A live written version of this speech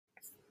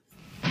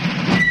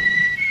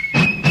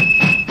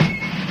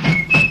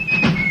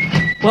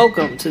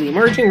Welcome to the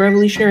Emerging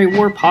Revolutionary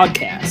War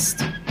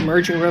podcast.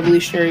 Emerging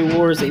Revolutionary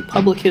War is a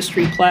public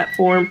history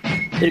platform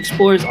that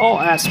explores all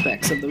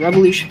aspects of the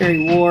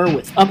Revolutionary War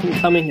with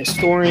up-and-coming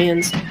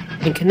historians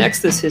and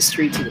connects this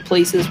history to the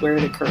places where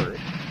it occurred.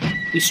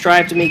 We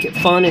strive to make it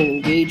fun and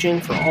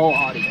engaging for all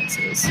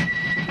audiences.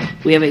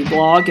 We have a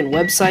blog and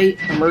website,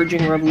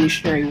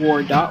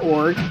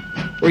 emergingrevolutionarywar.org,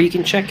 where you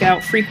can check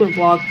out frequent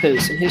blog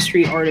posts and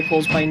history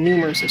articles by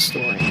numerous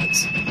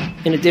historians.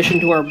 In addition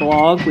to our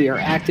blog, we are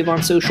active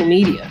on social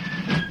media.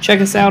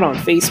 Check us out on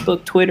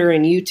Facebook, Twitter,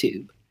 and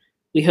YouTube.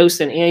 We host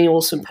an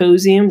annual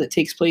symposium that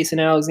takes place in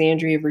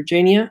Alexandria,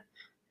 Virginia,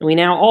 and we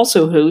now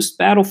also host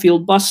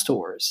battlefield bus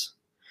tours.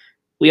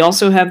 We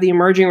also have the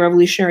Emerging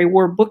Revolutionary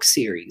War book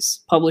series,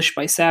 published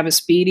by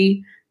Savas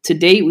Beatty. To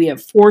date, we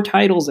have 4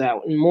 titles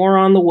out and more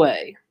on the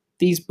way.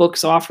 These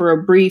books offer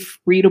a brief,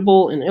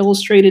 readable, and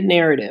illustrated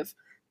narrative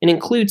and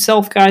include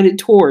self-guided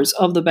tours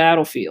of the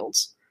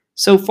battlefields.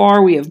 So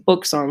far, we have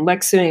books on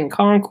Lexington and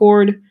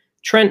Concord,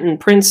 Trenton,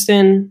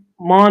 Princeton,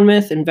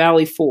 Monmouth, and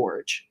Valley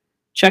Forge.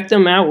 Check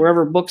them out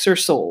wherever books are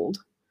sold.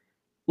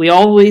 We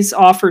always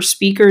offer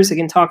speakers that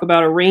can talk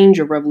about a range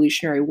of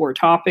Revolutionary War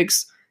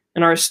topics,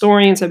 and our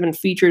historians have been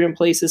featured in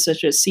places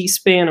such as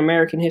C-SPAN,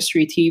 American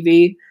History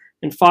TV,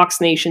 and Fox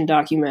Nation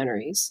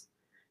documentaries.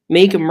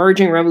 Make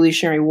Emerging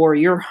Revolutionary War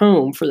your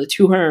home for the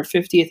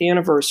 250th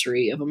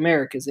anniversary of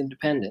America's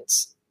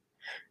independence.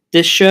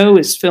 This show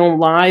is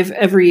filmed live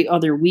every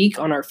other week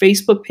on our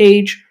Facebook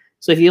page,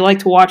 so if you like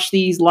to watch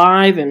these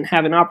live and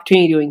have an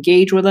opportunity to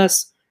engage with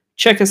us,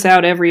 check us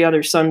out every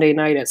other Sunday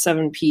night at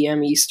 7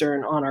 p.m.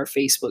 Eastern on our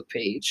Facebook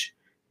page.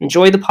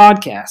 Enjoy the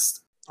podcast.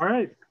 All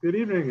right, good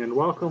evening and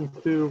welcome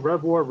to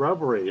Rev War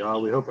Revelry.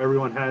 We hope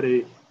everyone had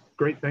a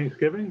great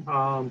Thanksgiving.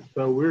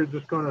 So we're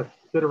just going to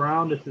sit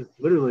around. This is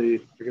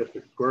literally, I guess,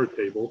 a square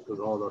table with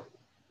all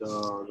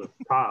the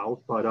tiles,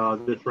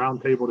 but this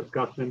round table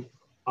discussion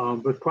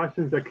with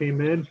questions that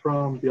came in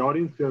from the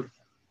audience who have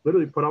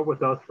literally put up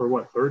with us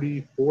for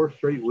 34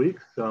 straight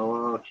weeks.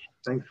 So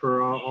thanks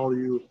for all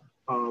you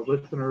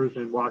listeners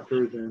and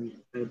watchers and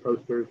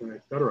posters and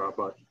etc.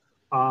 But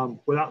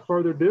without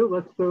further ado,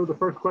 let's throw the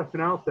first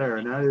question out there,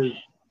 and that is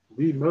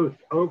the most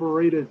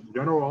overrated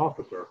general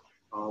officer.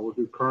 We'll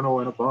do colonel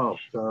and above.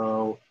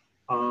 So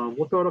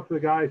we'll throw it up to the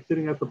guy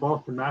sitting at the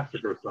Boston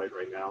Massacre site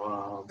right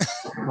now,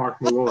 Mark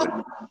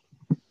Maloy.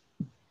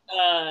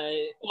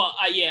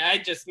 I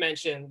just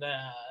mentioned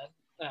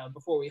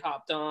before we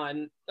hopped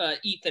on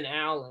Ethan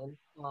Allen.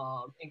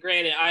 And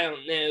granted, I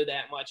don't know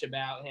that much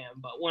about him,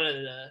 but one of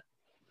the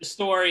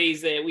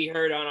stories that we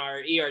heard on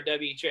our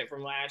ERW trip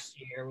from last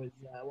year was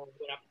when we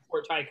went up to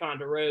Fort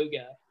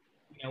Ticonderoga.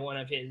 One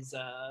of his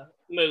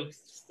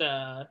most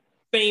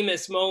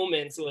famous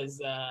moments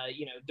was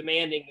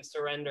demanding the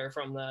surrender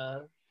from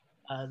the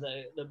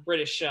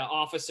British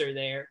officer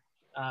there.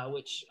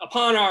 Which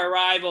upon our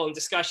arrival and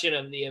discussion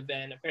of the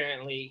event,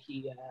 apparently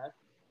he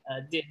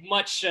did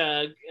much,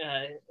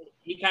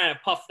 he kind of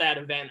puffed that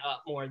event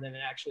up more than it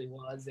actually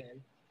was.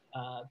 And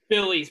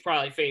Billy's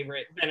probably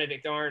favorite,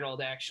 Benedict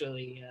Arnold,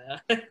 actually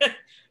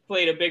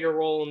played a bigger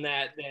role in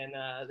that than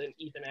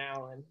Ethan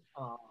Allen.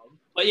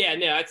 But yeah,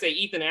 no, I'd say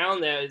Ethan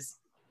Allen, it's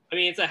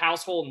a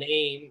household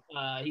name.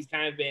 He's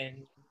kind of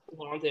been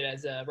vaunted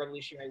as a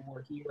Revolutionary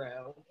War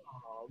hero.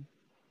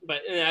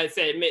 But I'd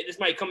say this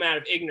might come out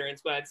of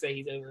ignorance, but I'd say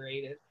he's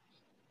overrated.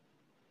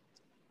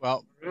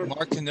 Well,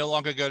 Mark can no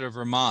longer go to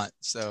Vermont,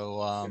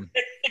 so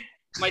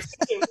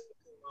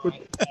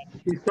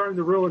He's starting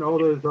to ruin all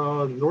those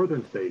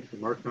northern states,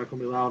 and Mark's not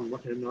going to be allowed in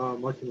much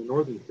in the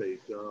northern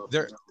states.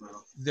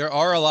 There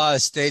are a lot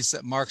of states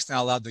that Mark's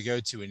not allowed to go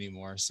to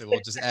anymore, so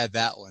we'll just add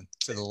that one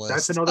to the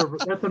list.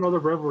 That's another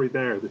revelry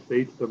there. The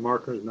states that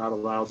Mark is not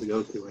allowed to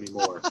go to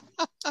anymore.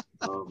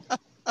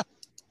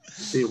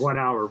 The 1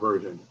 hour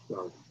version.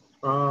 So,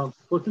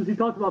 since he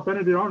talked about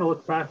Benedict Arnold,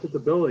 let's pass it to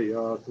Billy.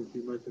 Since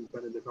you mentioned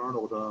Benedict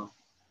Arnold,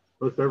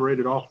 most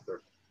overrated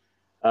officer.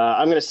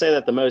 I'm going to say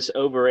that the most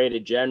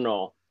overrated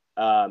general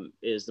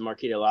is the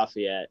Marquis de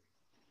Lafayette.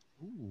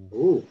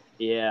 Ooh.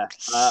 Yeah.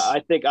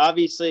 I think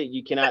obviously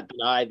you cannot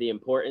deny the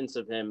importance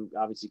of him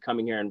obviously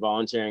coming here and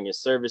volunteering his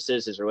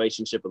services, his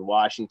relationship with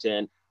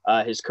Washington,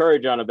 his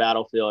courage on a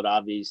battlefield,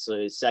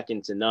 obviously is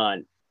second to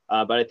none.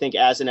 But I think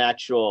as an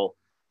actual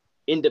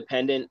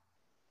independent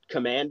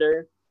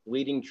commander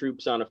leading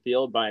troops on a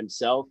field by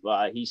himself,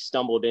 he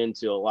stumbled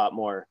into a lot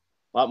more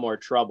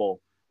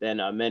trouble than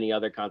many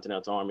other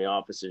Continental Army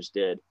officers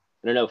did.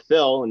 And I know,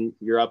 Phil, in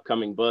your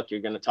upcoming book,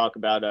 you're going to talk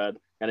about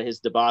kind of his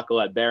debacle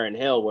at Barron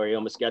Hill, where he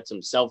almost gets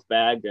himself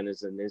bagged and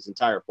his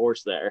entire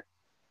force there.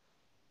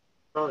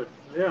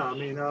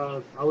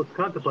 Yeah, I was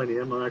contemplating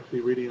him. I'm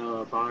actually reading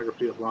a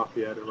biography of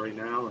Lafayette right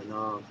now,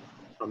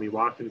 and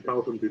Washington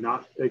tells him do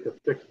not take a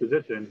fixed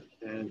position,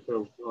 and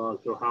so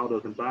Howe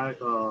doesn't back.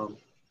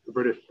 The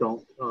British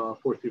don't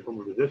force you from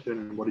a position,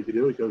 and what does he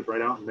do? He goes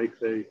right out and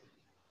makes a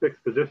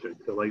fixed position.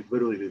 So,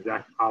 literally the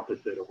exact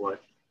opposite of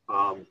what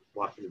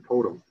Washington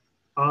told him.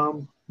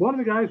 One of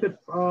the guys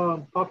that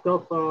popped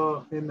up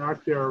in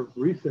actually our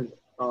recent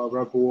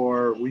Rev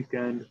War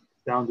weekend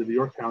down to the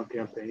Yorktown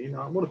campaign.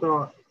 I want to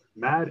throw out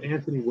Mad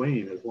Anthony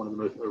Wayne as one of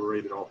the most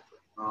overrated officers.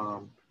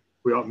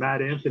 We got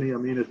Mad Anthony, I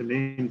mean, is a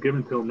name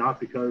given to him not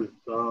because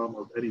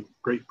of any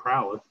great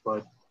prowess,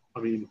 but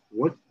I mean,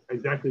 what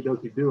exactly does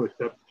he do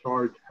except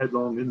charge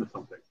headlong into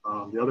something?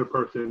 The other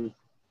person,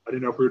 I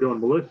didn't know if we were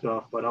doing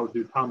militia, but I would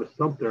do Thomas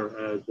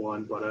Sumter as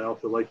one, but I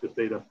also like the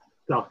state of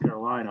South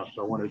Carolina,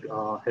 so I want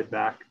to head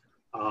back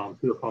to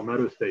the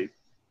Palmetto State.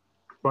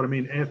 But I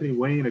mean, Anthony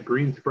Wayne at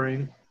Green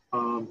Spring,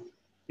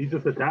 he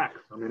just attacks.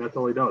 I mean, that's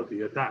all he does.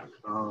 He attacks.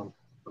 I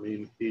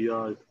mean, he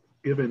is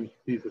given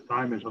these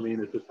assignments. I mean,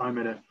 his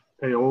assignment at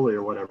Paoli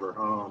or whatever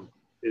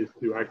is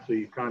to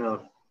actually kind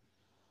of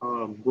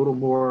a little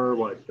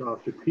more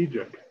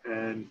strategic,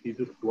 and he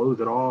just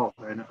blows it off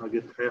and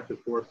gets half his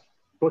force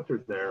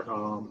butchered there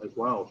as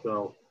well.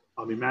 So,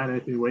 I mean, Matt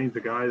Anthony Wayne's a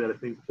guy that I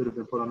think should have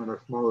been put on a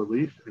smaller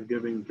leash and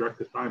giving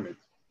direct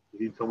assignments. You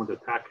need someone to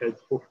attack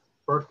heads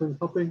first in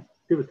something,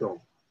 give it to him.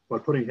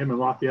 But putting him and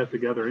Lafayette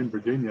together in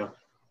Virginia,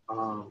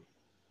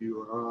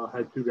 you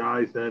had two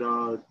guys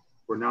that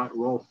were not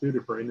well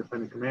suited for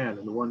independent command.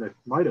 And the one that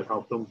might have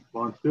helped them,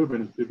 Von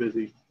Steuben, is too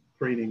busy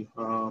training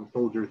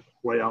soldiers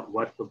way out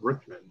west of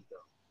Richmond. So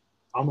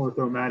I'm going to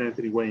throw Matt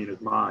Anthony Wayne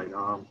as mine.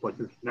 But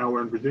since now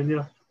we're in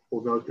Virginia,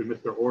 we'll go to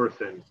Mr.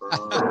 Orrison.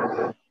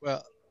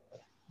 Well,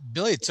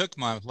 Billy took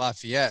mine with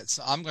Lafayette,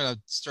 so I'm going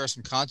to stir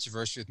some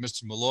controversy with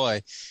Mr. Maloy.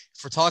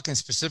 If we're talking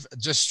specific,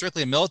 just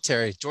strictly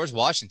military, George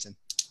Washington.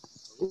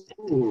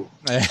 Ooh.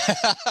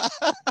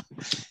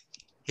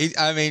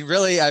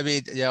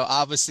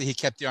 Obviously he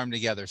kept the army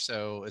together.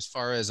 So as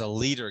far as a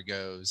leader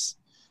goes,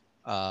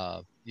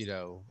 there's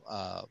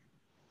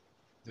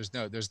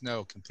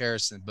no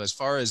comparison. But as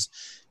far as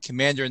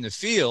commander in the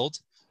field,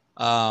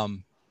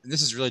 and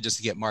this is really just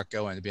to get Mark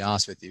going, to be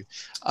honest with you,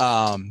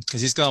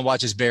 because he's going to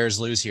watch his Bears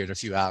lose here in a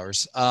few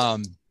hours.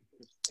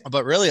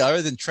 But really,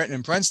 other than Trenton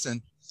and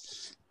Princeton,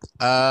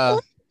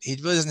 he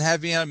really doesn't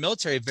have any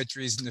military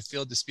victories in the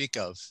field to speak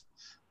of.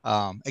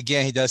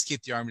 Again, he does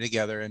keep the army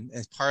together, and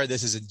part of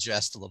this is in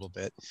jest a little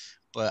bit.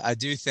 But I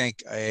do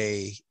think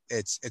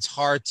it's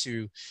hard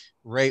to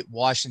rate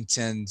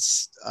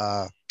Washington's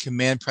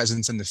command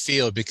presence in the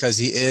field because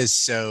he is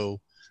so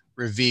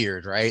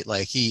revered, right?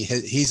 Like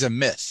he's a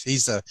myth.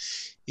 He's the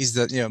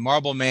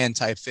Marble Man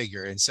type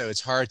figure, and so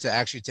it's hard to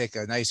actually take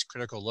a nice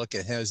critical look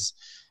at his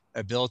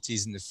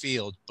abilities in the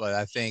field. But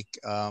I think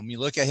you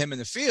look at him in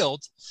the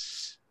field,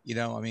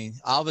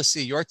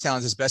 obviously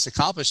Yorktown's his best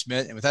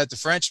accomplishment, and without the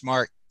French,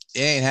 Mark, it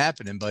ain't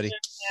happening, buddy.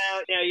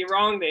 Yeah, you're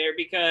wrong there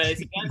because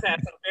he does have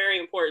some very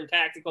important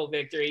tactical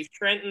victories.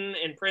 Trenton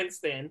and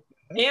Princeton,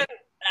 and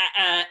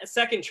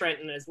Second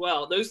Trenton as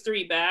well. Those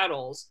three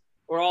battles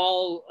were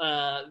all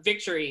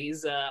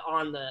victories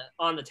on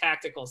the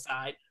tactical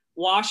side.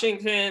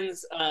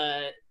 Washington's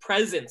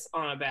presence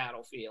on a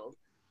battlefield,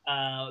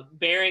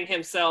 bearing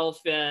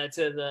himself to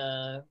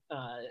the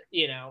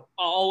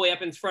all the way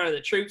up in front of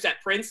the troops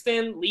at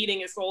Princeton, leading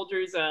his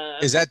soldiers.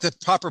 Is that the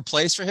proper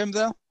place for him,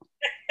 though?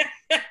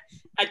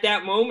 At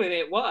that moment,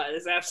 it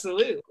was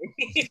absolutely.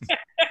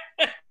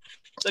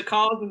 The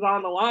cause was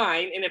on the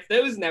line, and if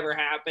those never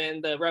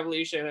happened, the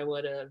revolution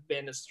would have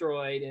been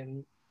destroyed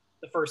in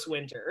the first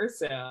winter.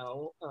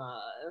 So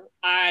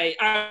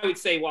I would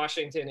say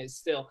Washington is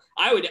still.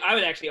 I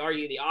would actually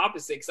argue the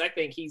opposite because I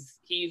think he's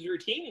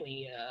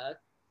routinely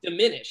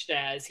diminished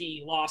as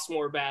he lost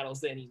more battles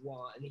than he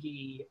won.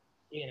 I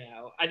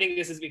think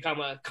this has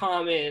become a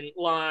common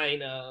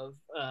line of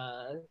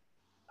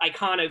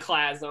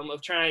iconoclasm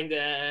of trying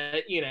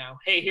to,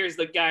 hey, here's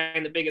the guy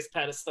on the biggest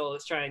pedestal.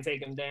 Let's try and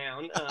take him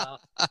down. At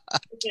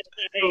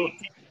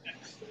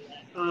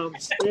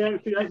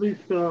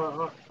least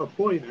a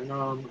point. And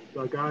a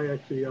guy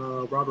actually,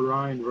 Robert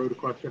Ryan, wrote a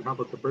question. How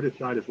about the British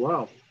side as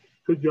well?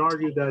 Could you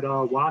argue that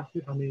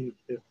Washington?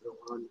 If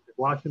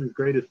Washington's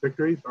greatest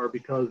victories are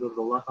because of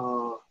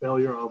the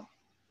failure of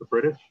the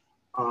British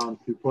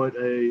to put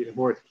a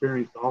more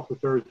experienced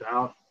officers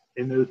out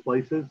in those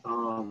places?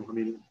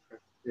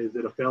 Is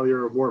it a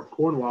failure of War of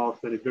Cornwallis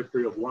than a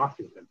victory of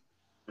Washington?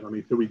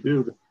 And so we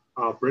do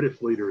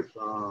British leaders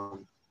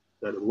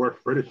that are worse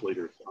British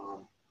leaders,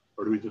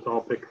 or do we just all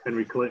pick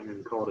Henry Clinton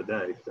and call it a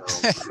day? So,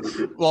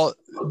 well,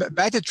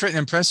 back to Trenton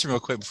and Princeton real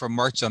quick before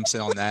Mark jumps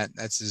in on that.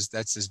 That's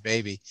his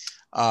baby.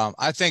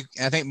 I think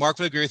Mark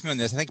would agree with me on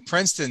this. I think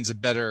Princeton's a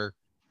better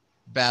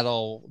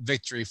battle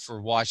victory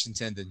for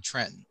Washington than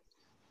Trenton,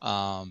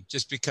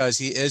 just because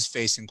he is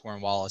facing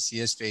Cornwallis. He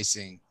is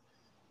facing,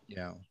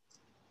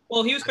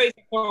 Well, he was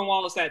facing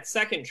Cornwallis at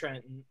Second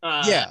Trenton.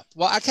 Yeah.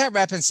 Well, I can't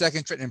wrap in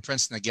Second Trenton and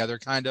Princeton together,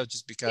 kind of,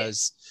 just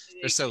because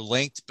they're so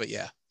linked. But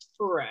yeah.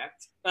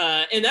 Correct.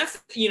 And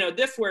that's,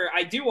 this where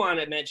I do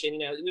want to mention,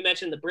 we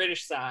mentioned the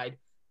British side.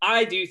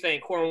 I do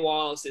think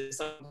Cornwallis is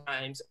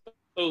sometimes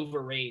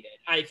overrated.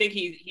 I think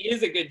he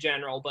is a good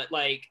general, but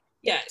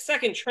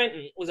Second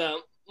Trenton was a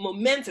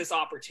momentous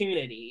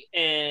opportunity.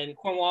 And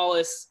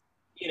Cornwallis,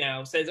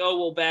 says, oh,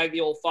 we'll bag the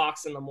old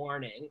fox in the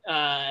morning,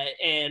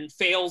 and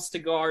fails to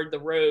guard the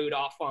road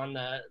off on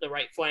the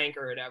right flank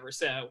or whatever.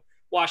 So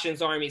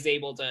Washington's army is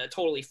able to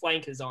totally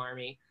flank his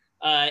army.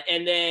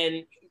 And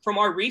then from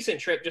our recent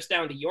trip just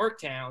down to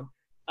Yorktown,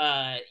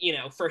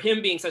 for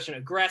him being such an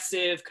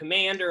aggressive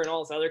commander and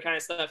all this other kind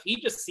of stuff, he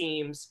just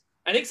seems,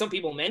 I think some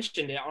people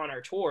mentioned it on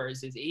our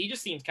tours, is he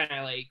just seems kind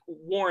of like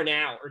worn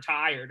out or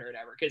tired or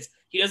whatever, because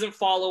he doesn't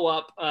follow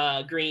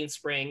up Green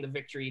Spring, the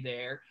victory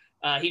there.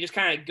 He just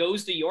kind of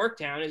goes to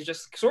Yorktown and is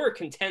just sort of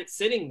content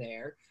sitting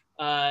there.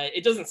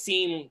 It doesn't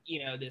seem,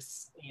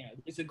 this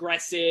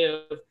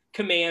aggressive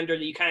commander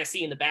that you kind of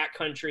see in the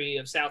backcountry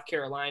of South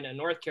Carolina and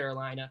North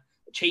Carolina,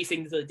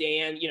 chasing the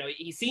Dan.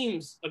 He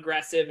seems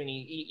aggressive, and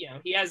he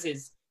has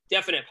his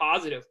definite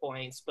positive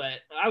points,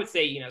 but I would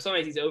say,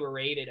 sometimes he's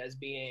overrated as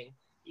being,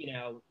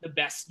 the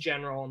best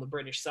general on the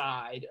British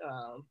side.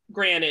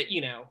 Granted,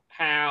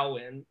 Howe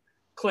and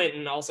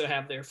Clinton also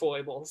have their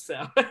foibles.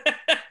 So,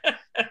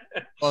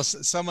 well,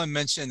 someone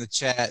mentioned in the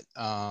chat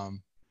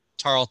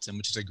Tarleton,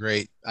 which is a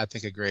great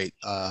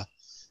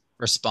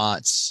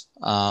response.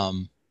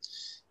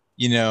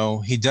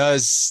 He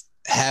does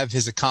have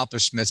his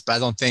accomplishments, but I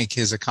don't think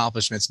his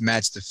accomplishments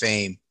match the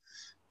fame.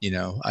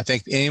 I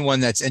think anyone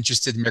that's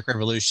interested in American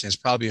Revolution has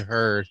probably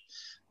heard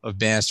of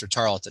Bannister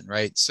Tarleton,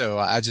 right? So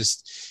I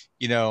just,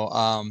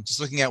 just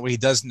looking at what he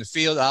does in the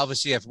field,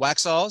 obviously you have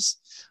Waxhaws,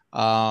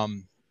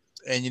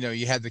 and,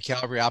 you had the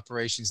cavalry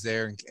operations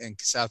there in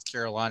South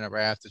Carolina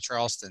right after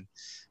Charleston.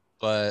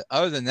 But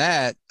other than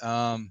that,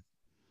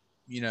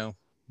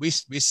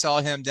 we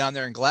saw him down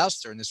there in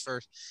Gloucester in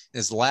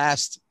his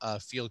last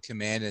field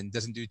command, and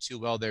doesn't do too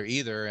well there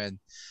either. And,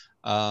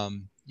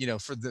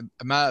 for the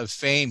amount of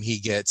fame he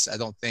gets, I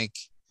don't think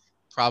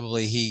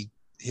probably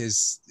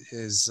his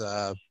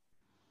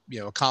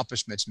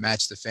accomplishments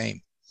match the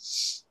fame.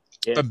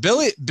 Yeah. But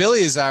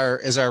Billy is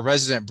our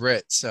resident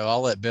Brit, so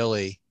I'll let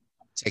Billy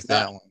take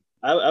that one.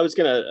 I was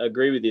going to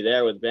agree with you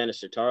there with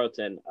Bannister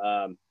Tarleton.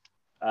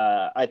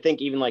 I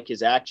think even like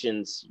his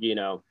actions,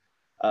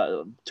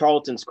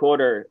 Tarleton's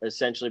Quarter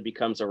essentially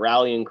becomes a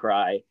rallying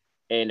cry,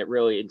 and it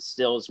really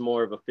instills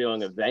more of a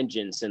feeling of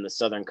vengeance in the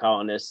Southern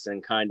colonists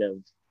and kind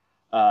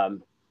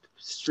of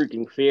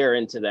streaking fear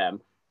into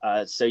them.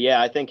 So,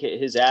 yeah, I think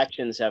his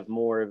actions have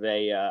more of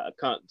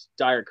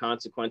dire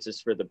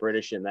consequences for the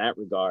British in that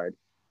regard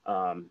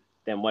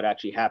than what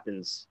actually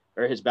happens,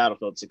 or his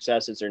battlefield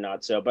successes or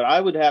not so. But I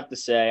would have to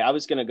say I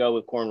was going to go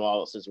with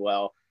Cornwallis as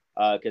well,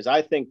 because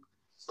I think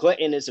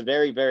Clinton is a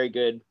very, very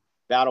good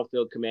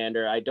battlefield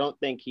commander. I don't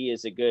think he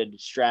is a good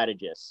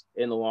strategist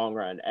in the long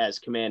run as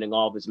commanding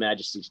all of His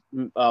Majesty's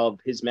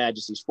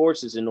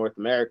forces in North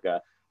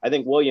America. I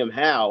think William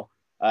Howe,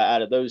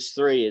 out of those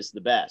three, is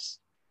the best.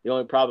 The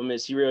only problem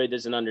is he really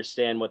doesn't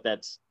understand what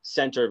that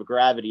center of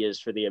gravity is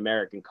for the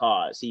American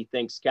cause. He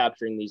thinks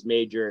capturing these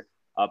major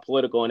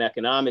political and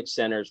economic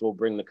centers will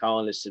bring the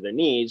colonists to their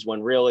knees,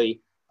 when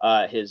really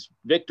his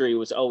victory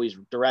was always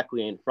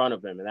directly in front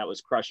of him, and that was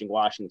crushing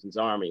Washington's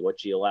army,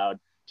 which he allowed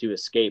to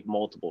escape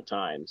multiple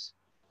times.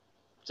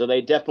 So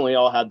they definitely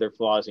all had their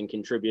flaws and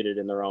contributed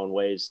in their own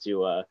ways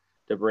to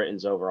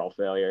Britain's overall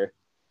failure.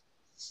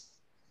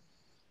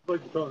 I'd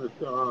like to tell this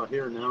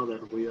here now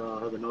that we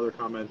have another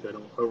comment that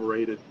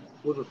overrated.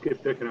 We'll just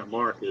keep picking at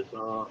Mark, is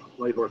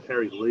Light Horse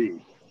Harry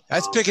Lee.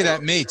 That's picking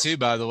at me too,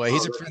 by the way.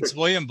 He's a Prince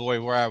William boy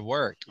where I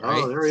work.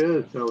 Right? Oh, there he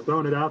is. So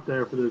throwing it out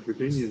there for those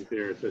Virginians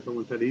here. So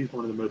someone said he's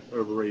one of the most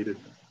overrated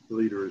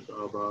leaders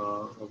of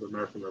the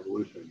American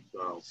Revolution.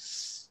 So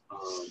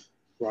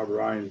Robert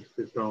Ryan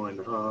is throwing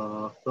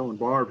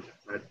barbs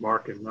at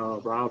Mark and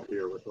Rob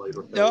here with Light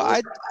Horse. No,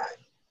 I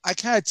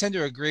kind of tend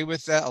to agree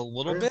with that a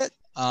little bit.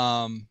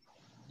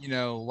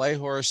 Light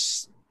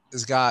Horse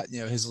has got,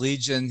 his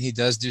Legion. He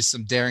does do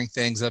some daring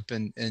things up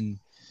in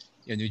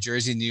New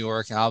Jersey, New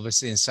York, and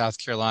obviously in South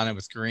Carolina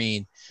with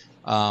Greene.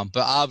 But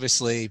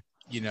obviously,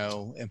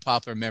 in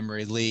popular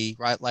memory,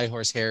 Light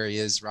Horse Harry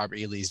is Robert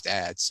E. Lee's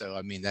dad. So,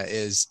 I mean, that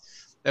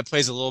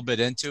plays a little bit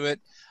into it.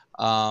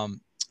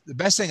 The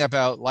best thing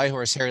about Light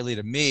Horse Harry Lee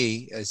to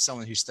me, as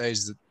someone who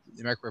studies the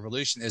American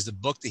Revolution, is the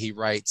book that he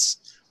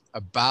writes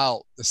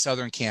about the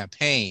Southern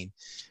campaign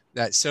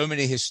that so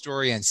many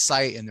historians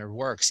cite in their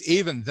works,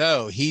 even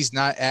though he's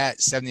not at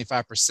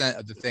 75%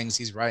 of the things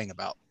he's writing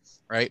about,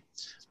 right?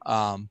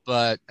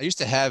 But I used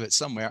to have it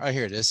somewhere. Oh,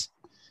 here it is.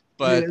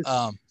 But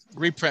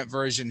reprint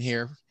version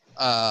here.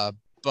 I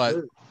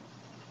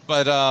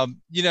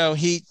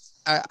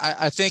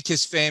think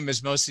his fame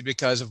is mostly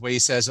because of what he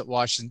says at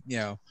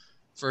Washington,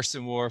 first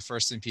in war,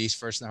 first in peace,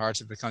 first in the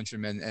hearts of the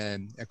countrymen.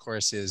 And of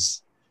course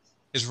his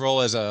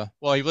role as he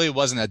really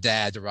wasn't a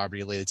dad to Robert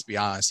E. Lee, let's be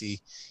honest. He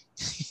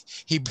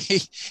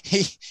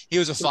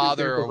was a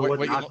father, or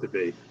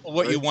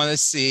what you want to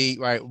see,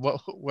 right?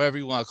 Whatever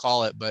you want to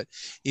call it, but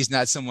he's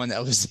not someone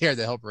that was there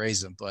to help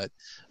raise him. But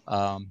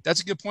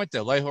that's a good point,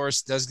 though. Light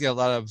Horse does get a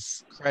lot of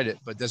credit,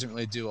 but doesn't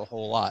really do a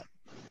whole lot.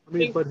 I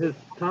mean, but his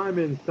time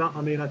in,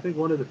 I think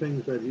one of the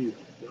things that he's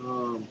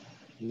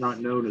not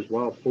known as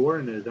well for,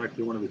 and is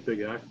actually one of his big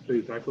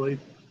accolades,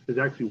 is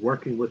actually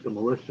working with the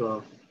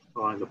militia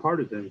and the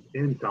partisans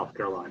in South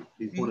Carolina.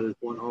 He's one of those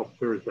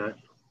officers that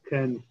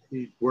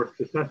he worked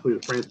successfully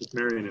with Francis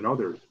Marion and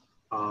others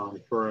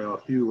for a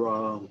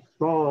few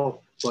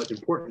small but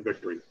important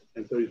victories.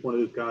 And so he's one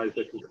of those guys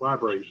that can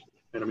collaborate.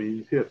 And I mean,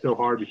 you see it so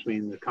hard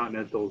between the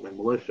Continentals and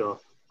militia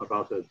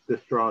about the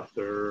distrust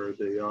or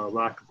the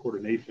lack of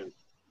coordination.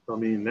 So I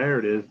mean, there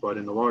it is. But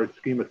in the large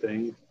scheme of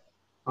things,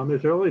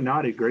 there's really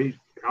not a great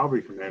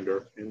cavalry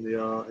commander in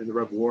the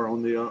Rev War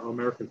on the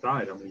American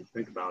side. I mean,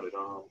 think about it.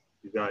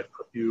 You got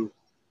a few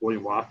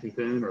William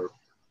Washington or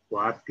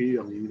Pulaski.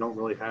 I mean, you don't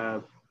really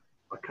have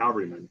a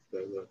cavalryman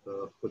that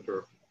put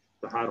the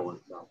hat on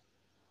itself.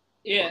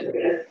 Yeah.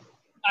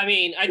 I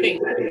mean, I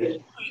think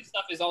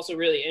stuff is also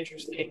really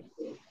interesting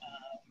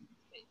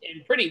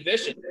and pretty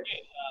vicious.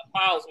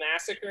 Pyle's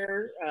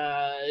Massacre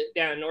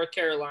down in North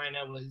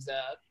Carolina was,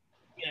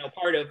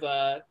 part of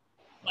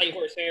Light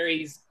Horse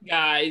Harry's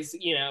guys,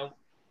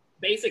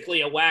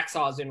 basically a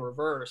Waxhaws in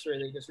reverse, where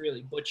they just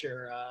really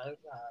butcher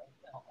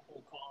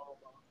whole column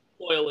of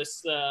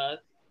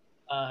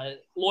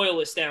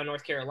loyalists down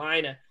North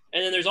Carolina.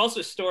 And then there's also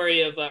a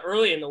story of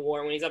early in the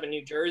war when he's up in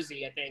New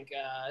Jersey, I think,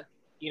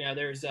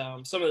 there's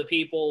some of the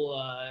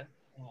people,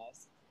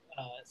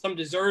 some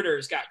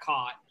deserters got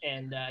caught,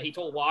 and he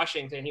told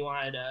Washington he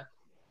wanted to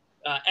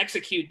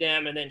execute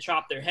them and then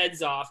chop their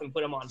heads off and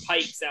put them on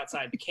pikes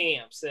outside the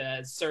camps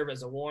serve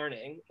as a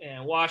warning.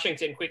 And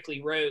Washington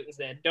quickly wrote and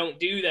said, don't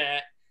do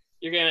that.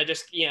 You're going to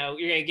just, you're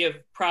going to give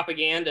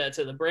propaganda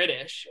to the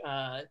British,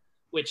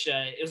 which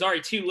it was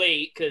already too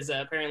late because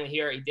apparently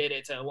he already did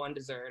it to one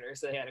deserter.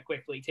 So they had to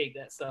quickly take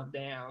that stuff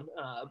down.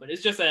 But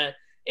it's just a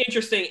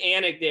interesting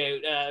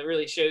anecdote.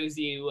 Really shows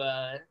you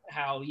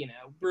how,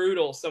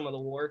 brutal some of the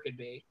war could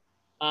be.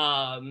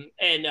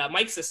 And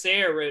Mike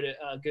Cessair wrote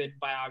a good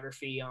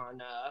biography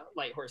on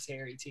Light Horse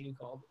Harry too,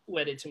 called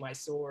Wedded to My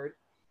Sword.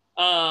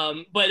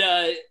 But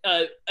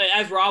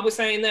as Rob was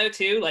saying though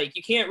too, like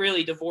you can't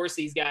really divorce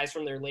these guys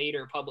from their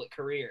later public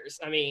careers.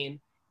 I mean,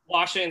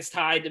 Washington's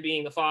tied to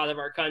being the father of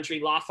our country.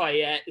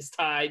 Lafayette is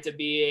tied to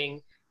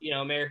being,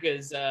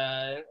 America's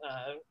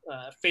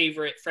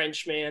favorite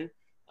Frenchman.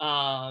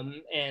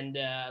 And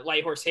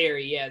Light Horse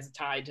Harry, is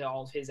tied to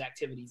all of his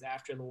activities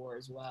after the war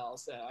as well.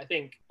 So I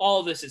think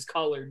all of this is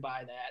colored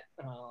by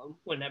that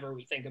whenever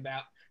we think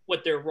about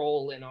what their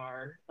role in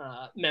our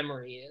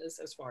memory is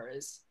as far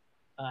as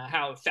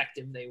how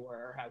effective they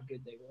were, how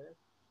good they were.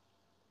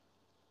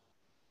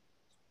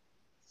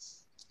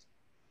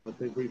 I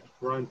think we've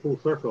run full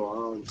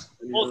circle.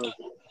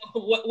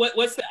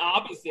 What's the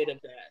opposite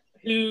of that?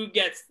 Who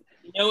gets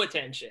no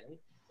attention?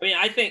 I mean,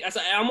 I think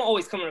I'm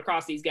always coming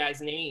across these guys'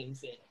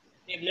 names and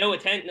they have no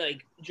attention,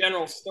 like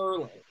General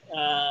Sterling,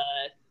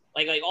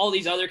 like all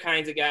these other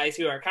kinds of guys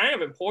who are kind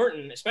of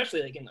important,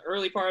 especially like in the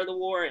early part of the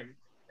war, and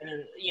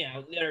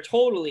that are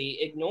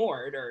totally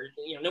ignored, or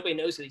nobody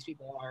knows who these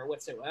people are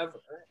whatsoever.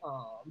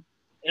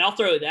 And I'll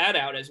throw that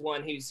out as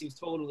one who's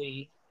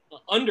totally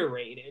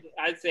underrated.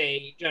 I'd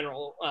say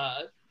General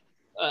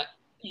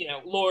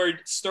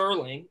Lord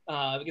Sterling,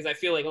 because I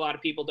feel like a lot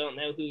of people don't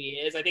know who he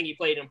is. I think he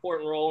played an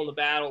important role in the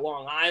Battle of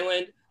Long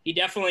Island. He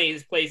definitely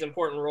plays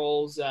important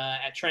roles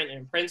at Trenton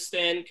and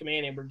Princeton,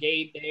 commanding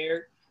brigade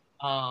there.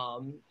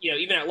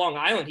 Even at Long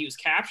Island, he was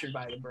captured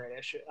by the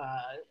British,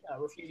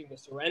 refusing to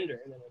surrender,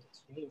 and then was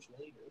exchanged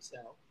later.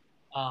 So,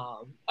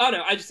 I don't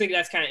know. I just think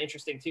that's kind of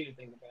interesting too to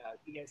think about.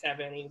 You guys have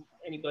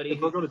anybody?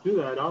 If we're going to do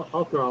that,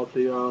 I'll throw out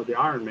the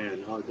Iron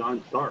Man,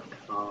 John Stark.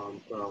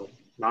 So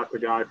not the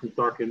guy from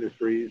Stark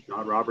Industries,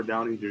 not Robert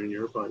Downey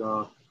Jr.,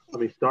 but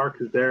Stark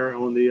is there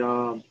on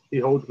the he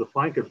holds the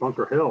flank at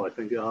Bunker Hill, I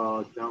think,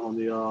 down on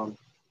the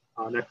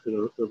next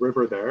to the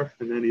river there,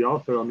 and then he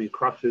also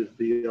crushes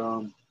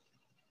the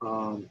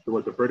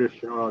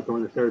British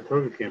during the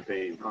Saratoga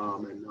campaign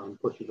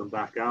and pushes them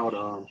back out.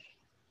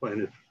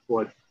 And it's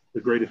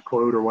the greatest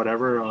quote or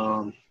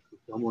whatever.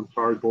 Someone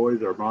charge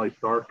boys or Molly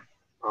Stark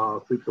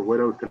sleeps a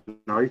widow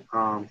tonight.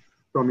 So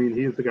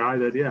he is the guy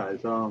that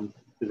is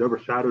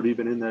overshadowed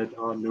even in that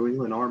New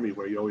England army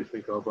where you always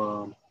think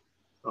of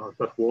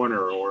Seth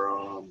Warner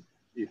or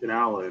Ethan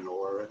Allen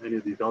or any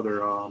of these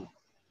other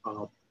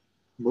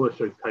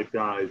militia type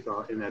guys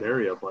in that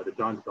area. But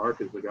John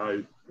Stark is the guy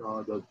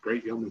who does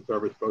great yeoman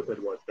service both at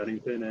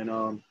Bennington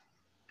and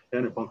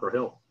at Bunker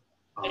Hill.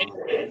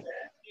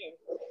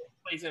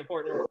 Plays an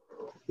important role.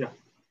 Yeah.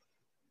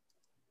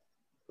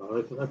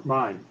 So that's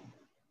mine.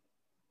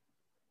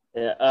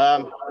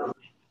 Yeah.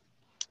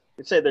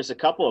 I'd say there's a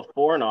couple of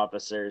foreign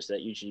officers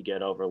that usually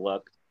get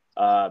overlooked,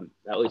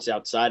 at least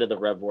outside of the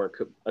Rev War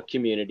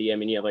community.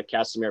 You have like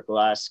Casimir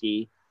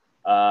Pulaski,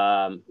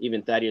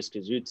 even Thaddeus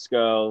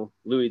Kosciuszko,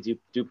 Louis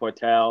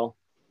Duportal,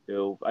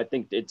 who I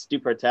think it's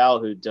Duportal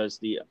who does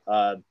the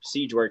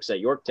siege works at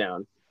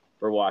Yorktown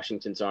for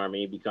Washington's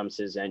army, becomes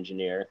his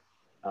engineer.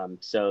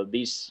 So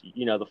these,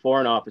 the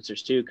foreign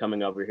officers too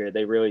coming over here,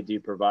 they really do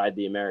provide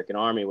the American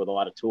army with a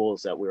lot of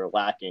tools that we were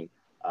lacking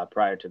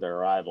prior to their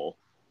arrival.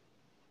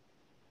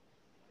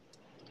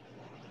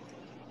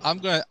 I'm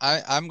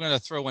gonna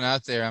throw one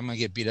out there. I'm gonna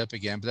get beat up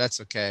again, but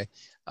that's okay.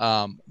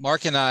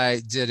 Mark and I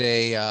did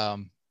a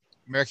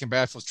American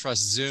Battlefield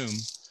Trust Zoom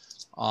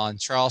on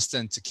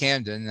Charleston to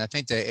Camden, and I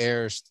think they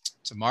airs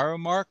tomorrow,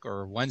 Mark,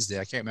 or Wednesday.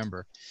 I can't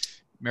remember.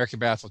 American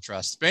Battlefield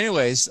Trust. But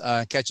anyways,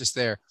 catch us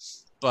there.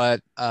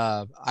 But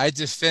I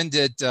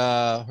defended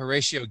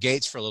Horatio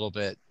Gates for a little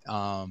bit,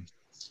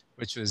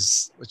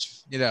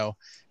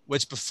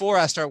 which before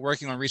I started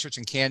working on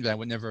researching Camden, I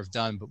would never have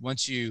done. But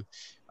once you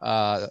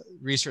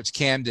research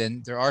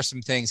Camden, there are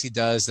some things he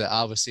does that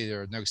obviously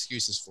there are no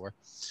excuses for,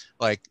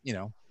 like,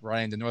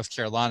 running to North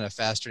Carolina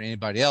faster than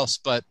anybody else.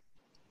 But,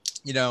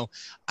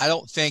 I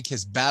don't think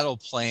his battle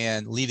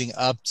plan leading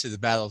up to the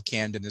Battle of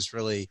Camden is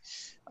really,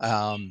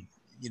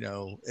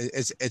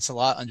 it's a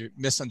lot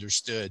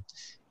misunderstood.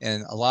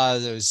 And a lot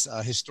of those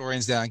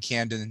historians down in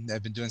Camden that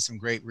have been doing some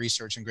great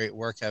research and great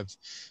work have,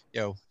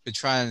 been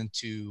trying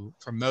to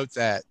promote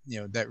that,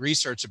 that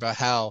research about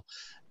how,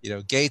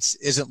 Gates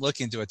isn't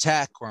looking to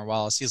attack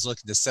Cornwallis. He's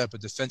looking to set up a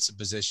defensive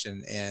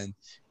position and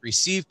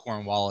receive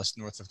Cornwallis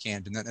north of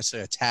Camden, not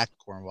necessarily attack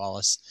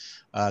Cornwallis.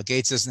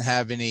 Gates doesn't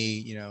have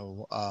any,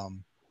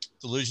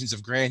 delusions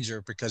of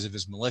grandeur because of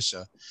his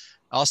militia.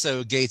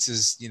 Also, Gates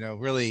is,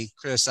 really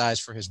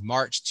criticized for his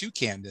march to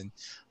Camden.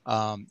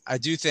 I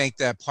do think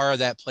that part of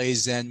that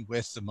plays in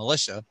with the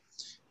militia.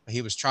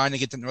 He was trying to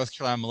get the North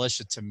Carolina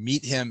militia to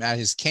meet him at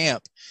his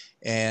camp,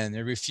 and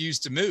they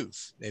refused to move.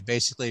 They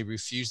basically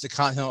refused the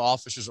Continental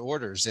officers'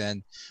 orders,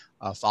 and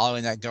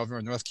following that, governor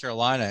of North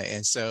Carolina.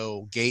 And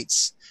so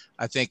Gates,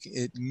 I think,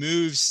 it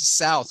moves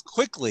south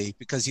quickly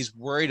because he's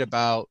worried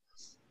about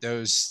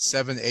those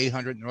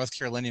 700-800 North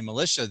Carolinian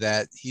militia,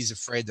 that he's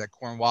afraid that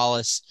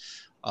Cornwallis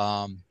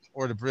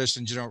or the British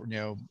in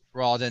general,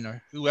 Rawdon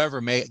or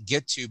whoever may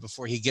get to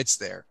before he gets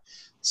there.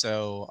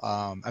 So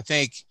I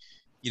think,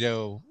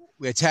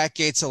 we attack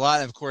Gates a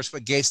lot. And of course,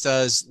 what Gates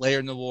does later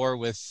in the war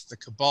with the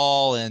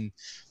cabal and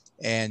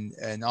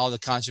all the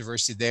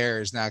controversy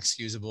there is not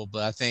excusable.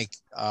 But I think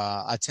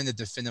I tend to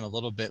defend him a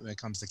little bit when it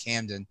comes to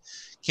Camden.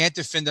 Can't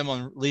defend him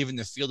on leaving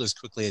the field as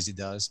quickly as he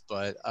does,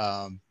 but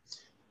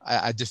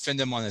I defend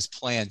him on his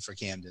plan for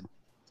Camden.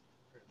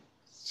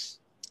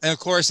 And of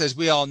course, as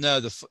we all know,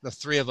 the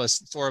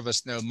four of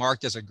us know,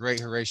 Mark does a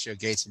great Horatio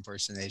Gates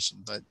impersonation,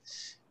 but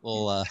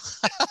we'll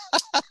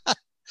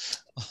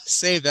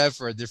save that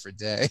for a different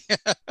day.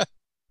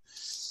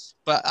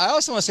 But I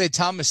also want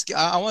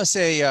to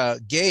say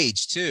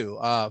Gage too.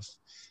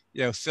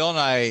 Phill and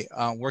I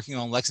working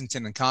on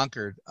Lexington and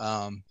Concord,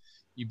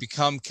 you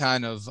become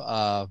kind of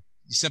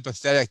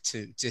sympathetic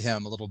to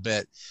him a little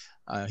bit.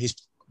 He's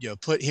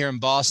put here in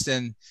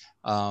Boston.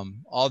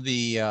 All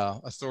the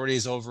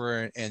authorities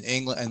over in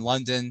England and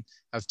London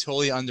have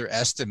totally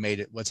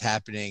underestimated what's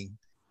happening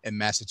in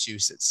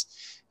Massachusetts.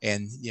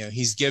 And,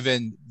 he's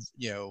given,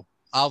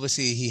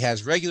 obviously he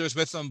has regulars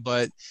with him,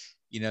 but,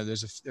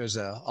 there's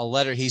a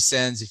letter he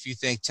sends. If you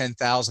think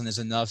 10,000 is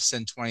enough,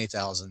 send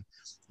 20,000.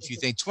 If you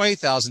think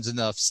 20,000 is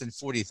enough, send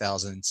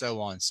 40,000, and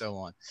so on and so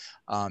on.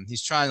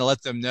 He's trying to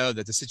let them know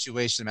that the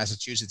situation in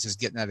Massachusetts is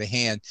getting out of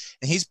hand,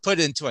 and he's put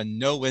into a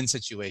no-win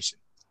situation.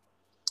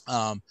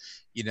 No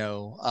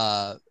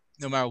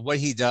matter what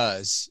he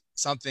does,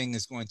 something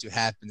is going to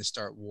happen to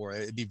start war.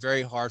 It'd be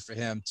very hard for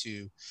him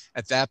to,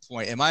 at that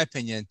point, in my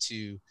opinion,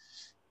 to,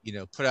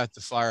 put out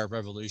the fire of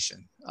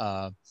revolution.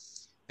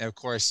 And of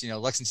course,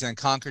 Lexington and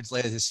Concord's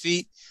laid at his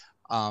feet.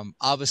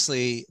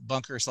 Obviously,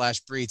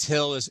 Bunker/Breeds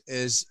Hill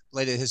is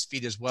laid at his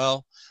feet as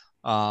well.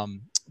 But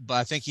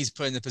I think he's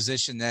put in a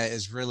position that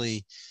is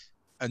really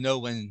a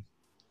no-win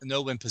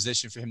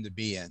position for him to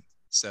be in.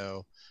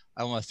 So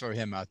I want to throw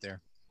him out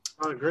there.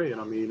 I agree, and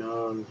I mean,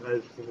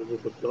 as a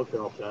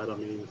dovetail off that, I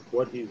mean,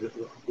 what he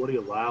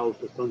allows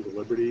the Sons of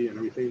Liberty and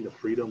everything, the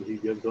freedom he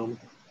gives them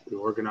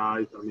to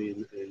organize. I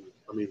mean,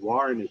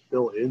 Warren is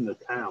still in the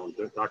town.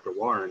 Dr.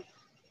 Warren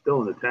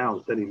still in the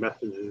town, sending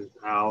messages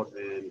out,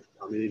 and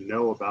I mean, they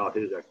know about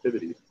his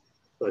activities.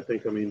 So I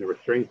think, the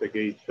restraint that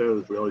Gates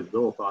shows, we always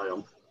vilify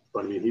him,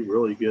 but I mean, he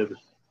really gives.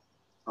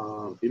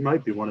 He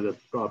might be one of the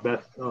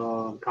best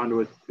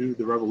conduits to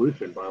the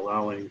revolution by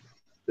allowing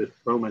this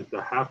moment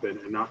to happen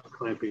and not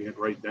clamping it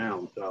right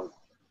down. So,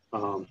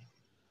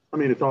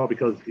 it's all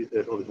because of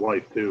his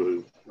wife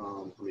too,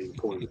 who's,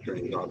 pulling the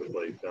strings,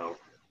 obviously. So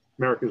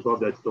Americans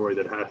love that story.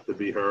 That has to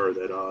be her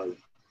that is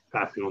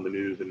passing on the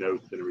news and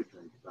notes and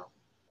everything. So.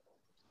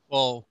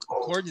 Well,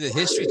 according to the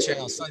History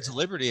Channel, Sons of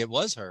Liberty, it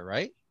was her,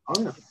 right?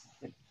 Oh,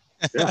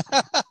 yeah.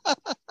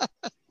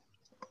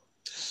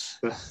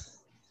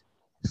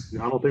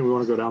 I don't think we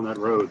want to go down that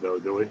road, though,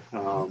 do we?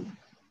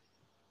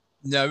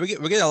 No, we're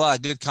getting a lot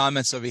of good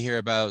comments over here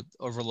about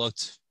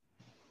overlooked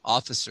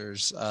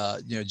officers.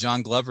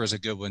 John Glover is a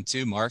good one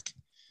too, Mark.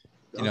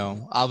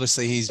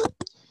 Obviously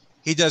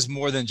he does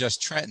more than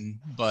just Trenton,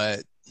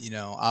 but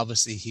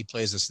obviously he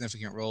plays a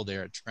significant role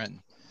there at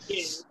Trenton.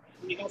 Yeah,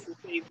 he also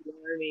saved the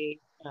army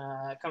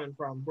coming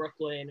from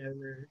Brooklyn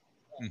over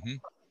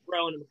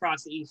rowing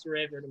across the East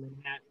River to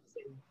Manhattan,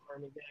 saving the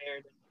army there.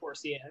 And of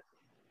course,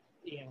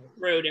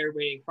 rowed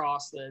everybody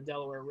across the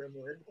Delaware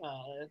River.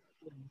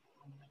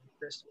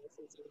 Christmas.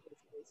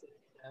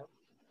 So,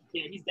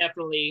 he's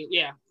definitely,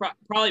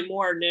 probably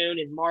more known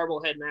in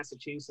Marblehead,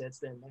 Massachusetts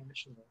than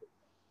nationally.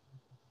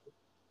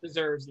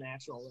 Deserves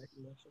national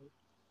recognition.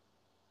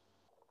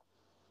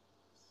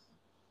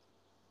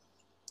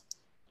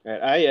 All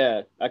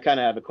right, I kind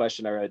of have a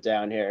question I wrote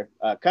down here.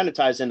 Kind of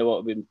ties into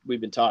what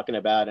we've been talking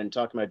about and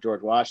talking about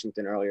George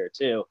Washington earlier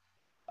too.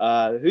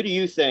 Who do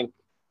you think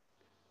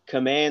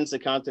commands the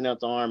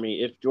Continental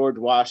Army if George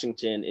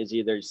Washington is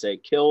either, say,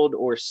 killed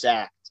or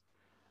sacked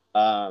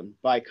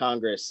by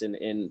Congress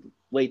in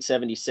late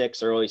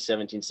 76 or early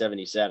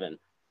 1777?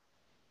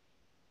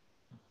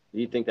 Who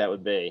do you think that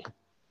would be?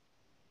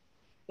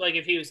 Like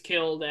if he was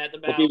killed at the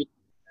battle.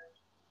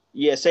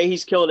 Yeah, say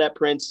he's killed at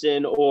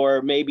Princeton,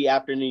 or maybe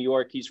after New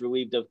York he's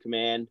relieved of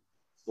command,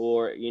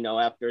 or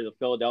after the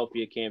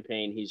Philadelphia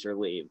campaign he's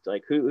relieved.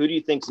 Like who do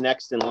you think's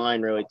next in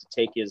line really to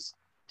take his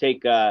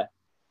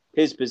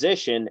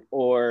position,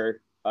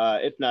 or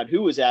if not,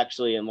 who is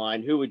actually in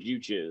line? Who would you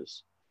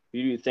choose?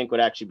 Who do you think would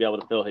actually be able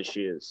to fill his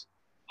shoes?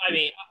 I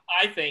mean,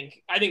 I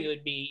think it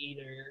would be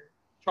either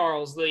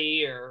Charles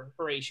Lee or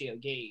Horatio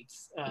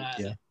Gates.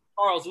 Yeah.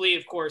 Charles Lee,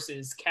 of course,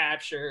 is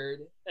captured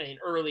in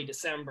early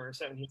December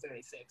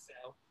 1776,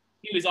 so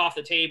he was off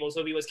the table. So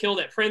if he was killed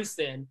at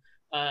Princeton,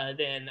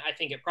 then I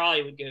think it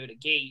probably would go to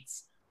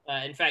Gates.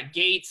 In fact,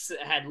 Gates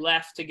had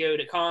left to go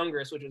to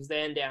Congress, which was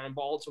then down in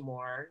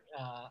Baltimore.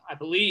 I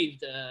believe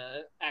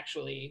to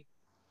actually,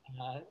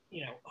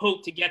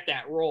 hope to get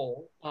that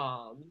role.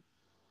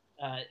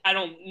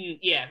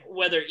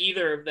 Whether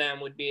either of them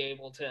would be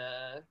able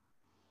to,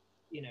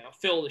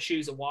 fill the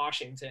shoes of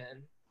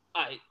Washington,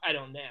 I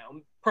don't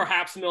know.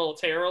 Perhaps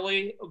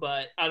militarily,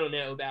 but I don't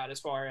know about as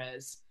far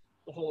as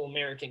the whole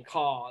American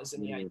cause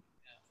and the idea of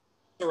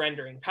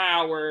surrendering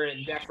power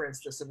and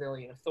deference to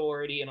civilian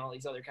authority and all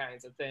these other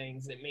kinds of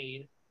things that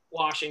made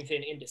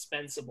Washington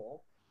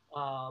indispensable.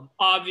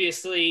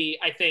 Obviously,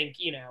 I think,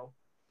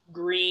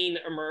 Greene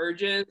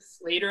emerges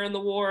later in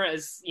the war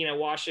as,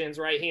 Washington's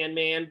right-hand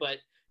man, but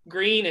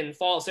Greene in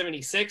fall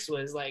 76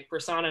 was like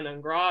persona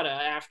non grata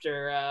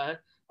after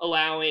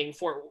allowing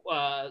Fort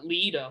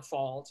Lee to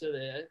fall to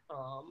the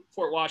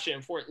Fort Washington,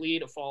 Fort Lee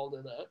to fall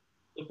to the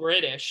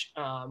British,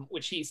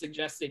 which he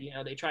suggested,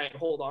 they try and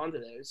hold on to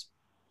those.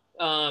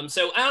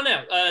 So I don't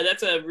know.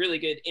 That's a really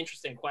good,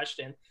 interesting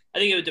question. I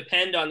think it would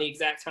depend on the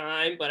exact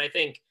time, but I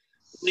think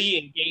Lee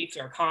and Gates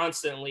are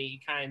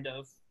constantly kind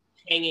of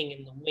hanging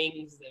in the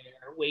wings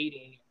there,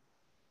 waiting.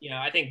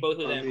 I think both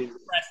of them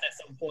pressed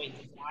at some point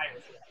to fire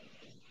for that.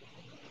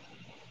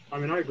 I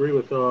agree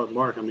with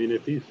Mark.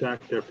 If he's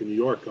sacked after New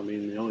York, the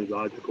only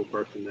logical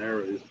person there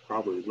is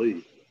probably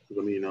Lee.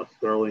 Because,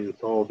 Sterling and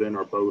Sullivan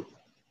are both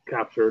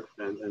captured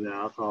and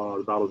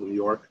the battles of New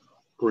York.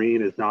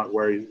 Greene is not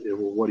what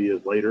he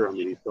is later.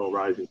 He's still a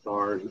rising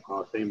star. And,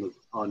 same as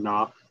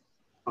Knox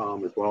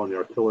as well in the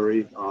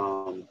artillery.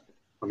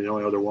 The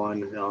only other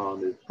one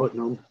is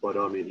Putnam, but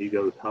he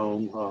goes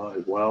home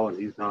as well, and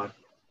he's not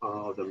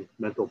the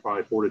mental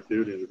probably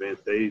fortitude in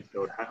advanced age.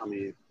 So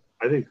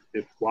I think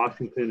if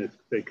Washington is,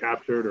 say,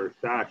 captured or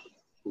sacked,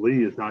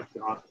 Lee is not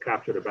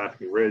captured at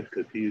Basking Ridge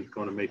because he's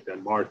going to make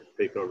that march to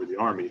take over the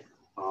army.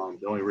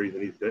 The only reason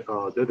he's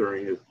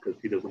dithering is because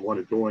he doesn't want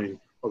to join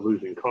a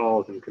losing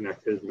cause and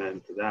connect his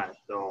men to that.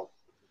 So,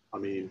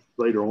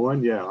 later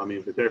on,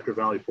 if it's after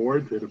Valley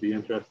Forge, it'll be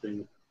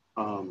interesting.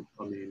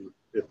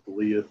 If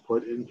Lee is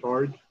put in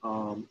charge,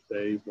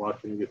 say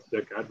Washington gets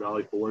sick at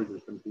Valley Forge in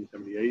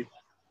 1778,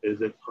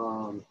 is it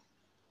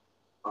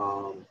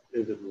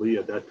Lee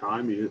at that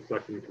time? He is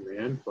second in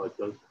command, but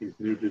he's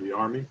new to the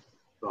army,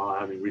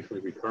 having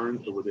recently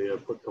returned. So would they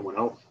have put someone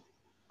else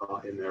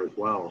in there as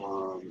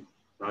well?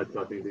 I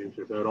think the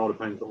answer. So it all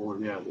depends on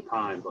the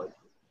time. But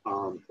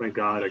thank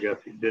God, I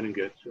guess he didn't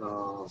get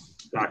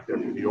sacked after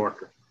New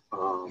York.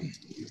 The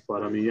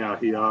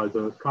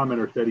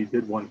commenter said he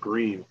did want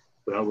Greene.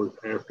 So that was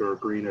after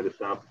Greene had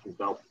established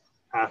himself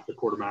as the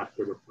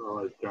quartermaster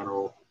as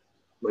general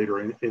later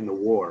in the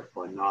war,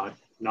 but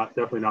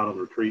definitely not on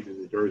the retreat in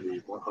New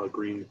Jersey.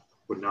 Greene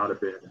would not have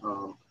been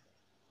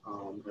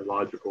a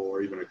logical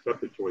or even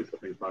accepted choice, I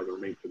think, by the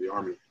remains of the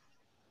army.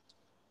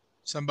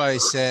 Somebody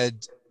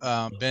said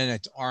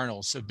Benedict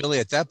Arnold. So, Billy,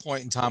 at that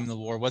point in time in the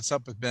war, what's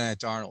up with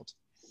Benedict Arnold?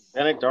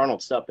 Benedict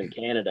Arnold's up in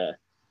Canada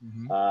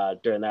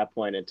during that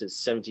point into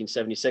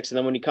 1776. And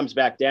then when he comes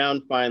back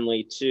down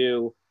finally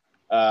to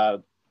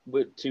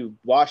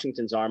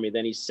Washington's army,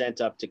 then he's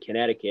sent up to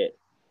Connecticut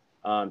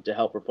to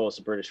help repulse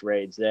the British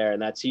raids there.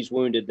 And he's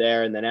wounded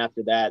there. And then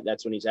after that,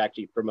 that's when he's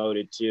actually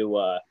promoted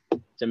to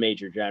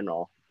Major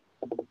General.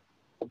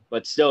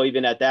 But still,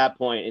 even at that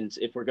point, and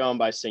if we're going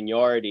by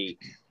seniority,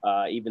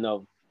 even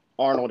though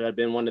Arnold had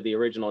been one of the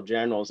original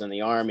generals in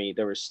the army,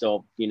 there were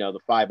still, the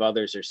 5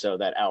 others or so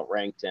that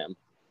outranked him.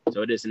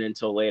 So it isn't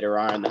until later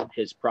on that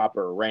his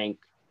proper rank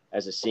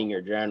as a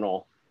senior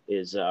general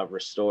is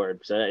restored.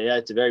 So yeah,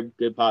 it's a very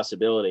good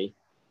possibility.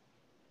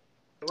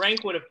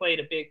 Rank would have played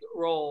a big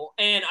role.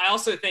 And I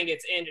also think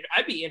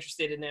I'd be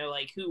interested to know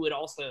who would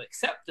also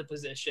accept the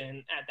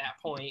position at that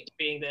point,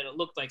 being that it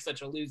looked like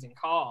such a losing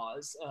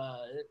cause.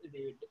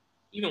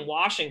 Even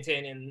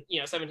Washington in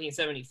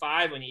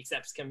 1775, when he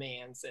accepts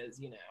command,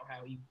 says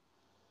how he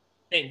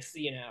thinks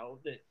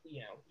that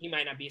he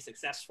might not be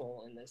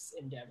successful in this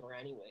endeavor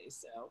anyway.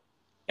 So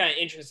kind of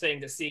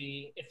interesting to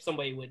see if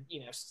somebody would,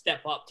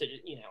 step up to,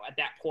 at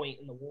that point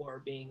in the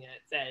war, being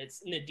that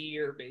it's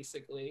nadir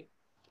basically.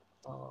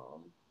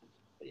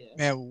 Yeah.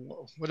 Man,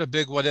 what a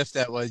big what if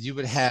that was. You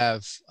would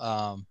have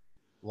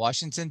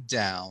Washington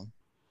down,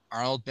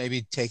 Arnold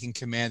maybe taking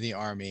command of the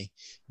army.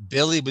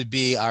 Billy would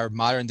be our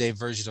modern day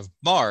version of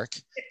Mark,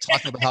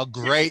 talking about how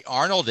great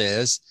Arnold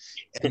is.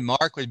 And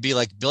Mark would be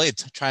like Billy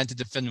trying to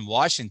defend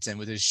Washington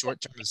with his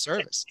short term of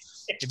service.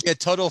 It'd be a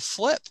total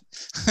flip.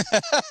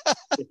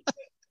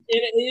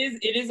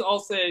 It is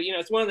also,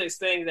 it's one of those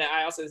things that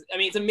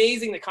it's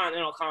amazing the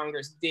Continental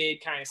Congress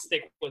did kind of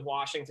stick with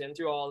Washington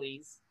through all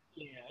these,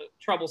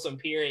 troublesome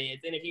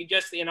periods. And if you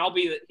just, and I'll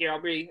be,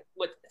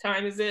 what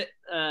time is it?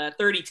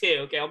 32.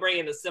 Okay, I'll bring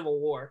in the Civil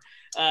War.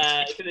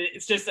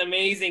 It's just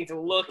amazing to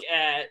look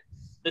at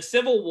the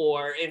Civil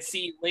War and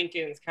see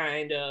Lincoln's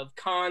kind of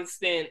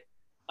constant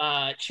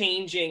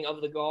changing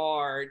of the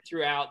guard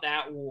throughout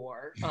that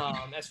war,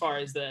 as far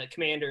as the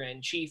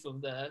commander-in-chief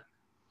of the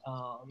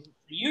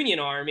Union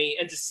Army,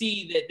 and to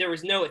see that there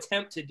was no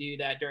attempt to do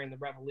that during the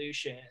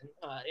Revolution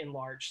in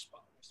large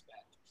respect.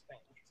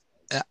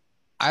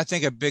 I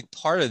think a big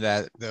part of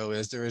that, though,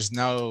 is there is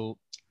no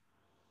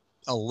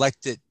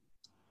elected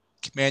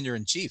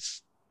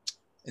commander-in-chief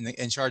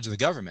in charge of the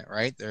government,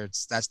 right?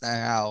 That's not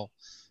how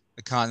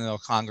the Continental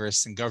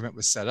Congress and government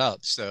was set up.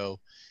 So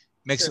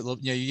makes it,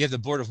 you have the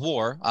Board of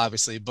War,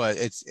 obviously, but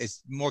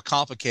it's more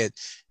complicated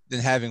than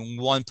having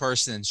one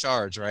person in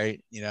charge,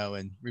 right?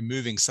 And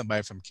removing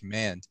somebody from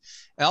command.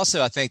 And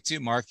also, I think too,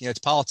 Mark, it's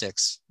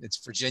politics.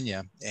 It's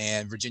Virginia,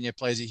 and Virginia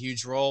plays a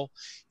huge role,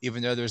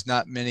 even though there's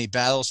not many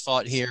battles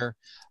fought here.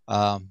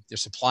 They're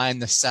supplying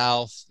the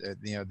South.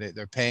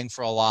 They're paying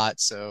for a lot.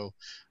 So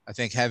I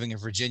think having a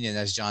Virginian,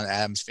 as John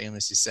Adams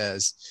famously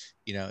says,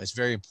 it's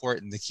very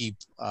important to keep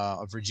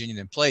a Virginian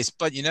in place.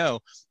 But,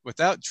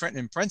 without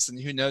Trenton and Princeton,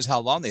 who knows how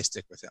long they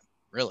stick with him,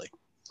 really.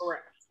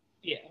 Correct.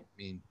 Yeah.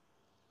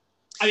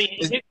 I mean,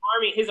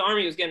 his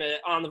army was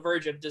on the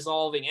verge of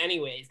dissolving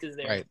anyways, because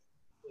they're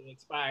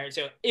expired.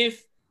 So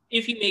if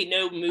he made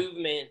no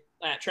movement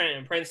at Trenton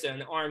and Princeton,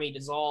 the army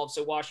dissolved.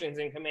 So Washington's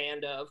in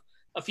command of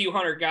a few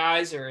hundred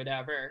guys or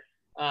whatever.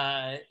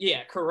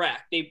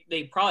 Correct.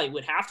 They probably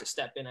would have to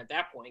step in at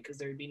that point, because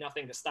there would be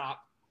nothing to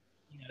stop,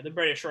 the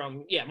British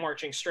from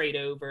marching straight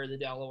over the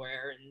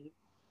Delaware and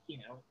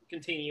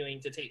continuing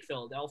to take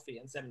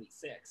Philadelphia in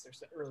 76 or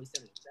early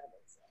 77.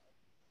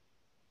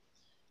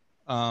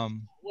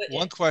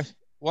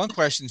 One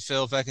question,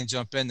 Phil, if I can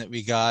jump in, that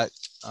we got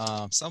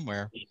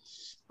somewhere.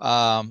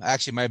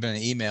 Actually, it might have been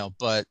an email,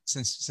 but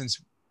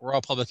since we're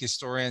all public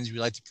historians, we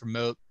like to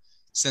promote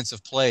sense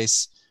of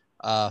place.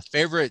 Our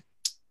favorite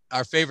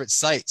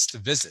sites to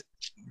visit,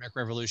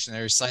 American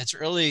Revolutionary sites,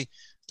 early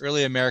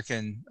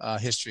American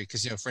history,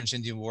 because French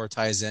Indian War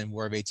ties in,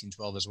 War of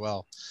 1812 as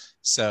well.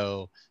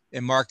 So,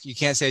 and Mark, you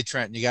can't say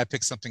Trenton. You got to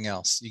pick something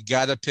else. You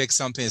got to pick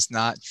something that's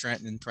not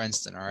Trenton and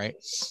Princeton. All right.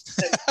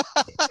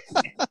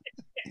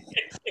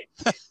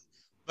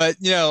 But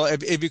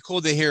it'd be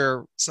cool to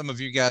hear some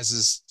of you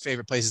guys'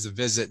 favorite places to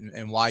visit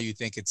and why you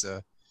think it's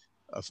a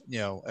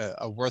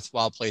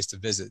worthwhile place to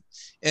visit.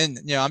 And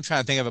I'm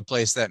trying to think of a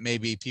place that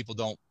maybe people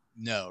don't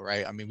know,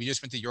 right? I mean, we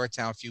just went to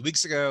Yorktown a few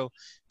weeks ago.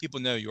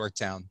 People know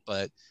Yorktown,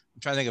 but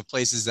I'm trying to think of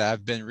places that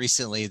I've been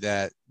recently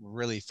that were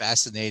really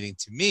fascinating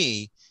to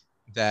me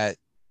that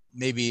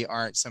maybe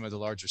aren't some of the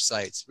larger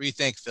sites. What do you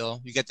think, Phil?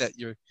 You get that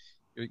you're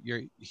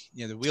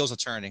the wheels are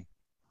turning.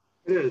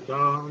 It is.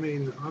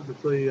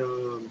 Obviously,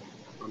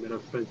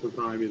 I've spent some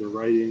time either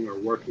writing or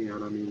working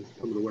on,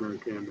 some of the winter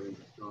encampments,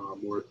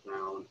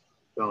 Morristown,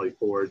 Valley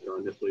Forge.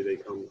 Initially, they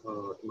come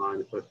to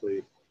mind,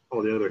 especially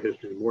all the other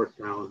history in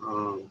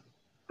Morristown.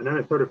 And then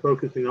I started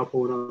focusing up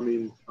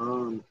on,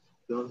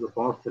 the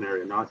Boston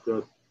area, not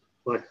just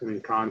Lexington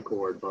and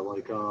Concord, but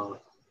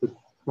the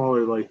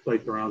smaller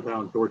sites around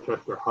town,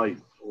 Dorchester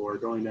Heights, or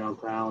going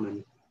downtown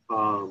and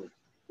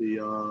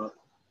the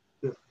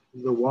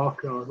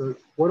walk.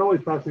 What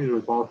always fascinated me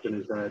with Boston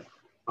is that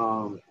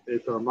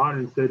it's a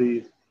modern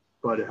city,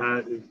 but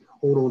it's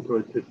hold on to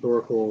its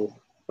historical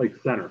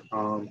center.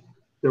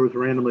 There was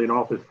randomly an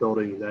office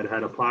building that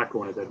had a plaque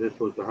on it that this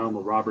was the home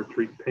of Robert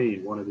Treat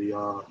Paine, one of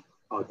the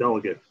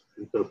delegates,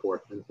 and so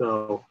forth. And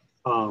so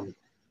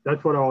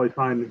that's what I always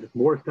find.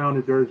 Morristown,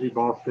 New Jersey,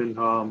 Boston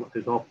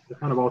is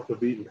kind of off the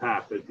beaten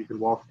path, that you can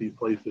walk these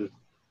places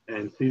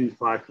and see these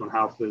plaques on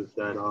houses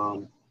that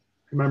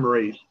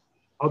commemorate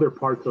other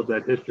parts of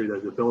that history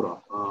that is built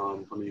up.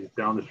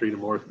 Down the street in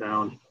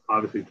Morristown,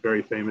 obviously it's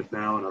very famous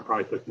now, and I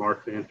probably took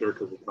Mark's answer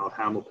because it's about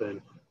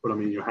Hamilton. But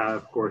you have,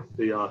 of course,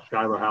 the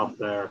Schuyler House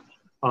there.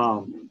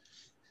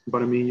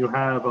 But you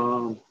have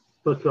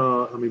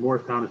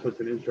Morristown is such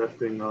an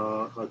interesting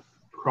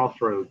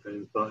crossroads,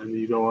 and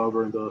you go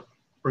over into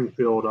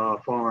Springfield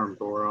Farms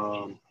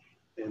or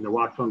in the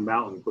Watchung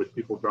Mountains, which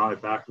people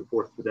drive back and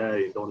forth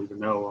today and don't even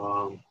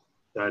know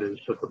that is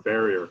just a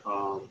barrier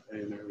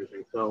and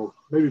everything. So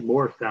maybe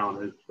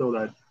Morristown is still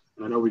that.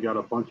 And I know we got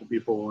a bunch of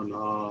people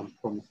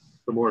from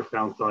the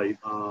Morristown site,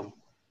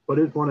 but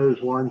it's one of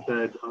those ones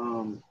that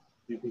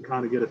you can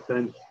kind of get a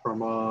sense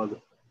from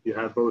you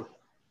have both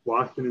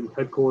Washington's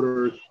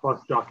headquarters plus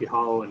Jockey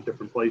Hollow in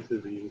different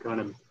places, and you can kind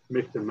of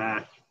mix and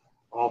match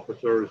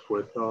officers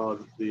with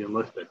the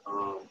enlisted.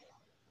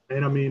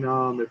 And I mean,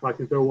 if I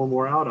can throw one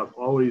more out, I've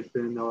always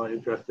been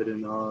interested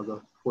in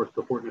the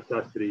Fort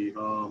Necessity,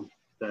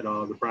 that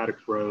the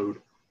Braddock's Road,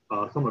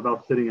 something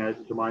about sitting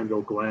at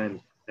Jamineville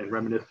Glen and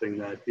reminiscing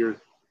that here's,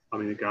 I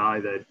mean, a guy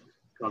that,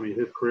 I mean,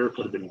 his career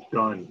could have been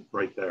done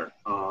right there.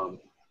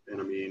 And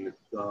I mean,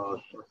 it's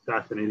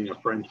assassinating a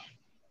French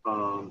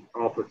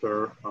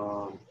officer,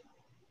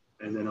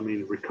 and then, I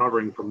mean,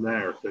 recovering from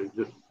there. So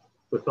just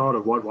the thought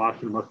of what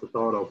Washington must have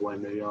thought of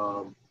when they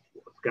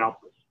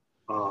scalped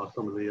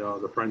some of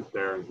the French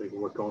there, and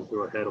thinking what's going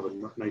through a head of a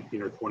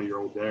 19 or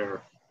 20-year-old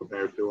there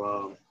compared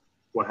to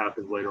what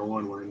happens later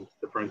on when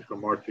the French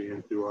come marching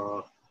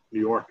into New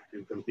York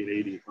in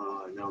 1780.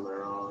 And now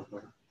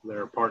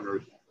they're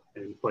partners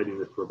in fighting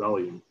this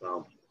rebellion.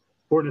 So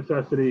Fort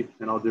Necessity,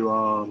 and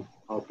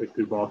I'll pick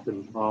two,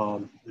 Boston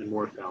and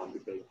Morristown,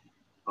 because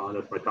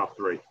that's my top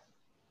three.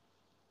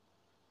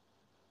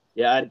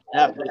 Yeah, I'd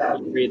have to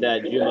agree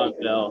that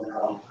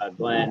Jumonville,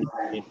 Glen,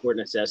 and Fort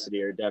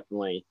Necessity are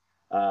definitely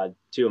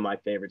two of my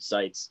favorite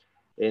sites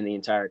in the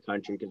entire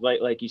country. Because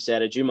like you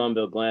said, at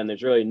Jumonville Glen,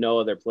 there's really no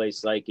other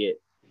place like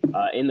it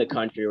in the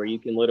country where you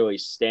can literally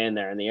stand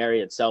there, and the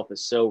area itself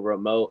is so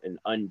remote and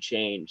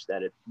unchanged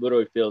that it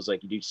literally feels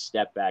like you do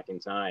step back in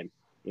time.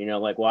 You know,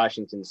 like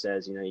Washington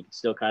says, you know, you can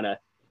still kind of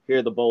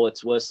hear the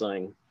bullets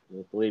whistling.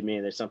 Believe me,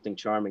 there's something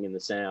charming in the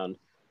sound.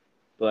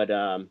 But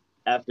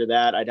after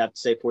that, I'd have to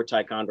say Fort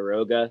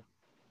Ticonderoga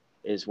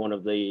is one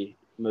of the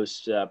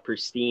most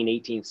pristine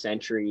 18th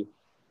century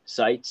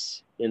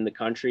sites in the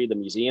country. The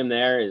museum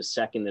there is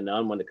second to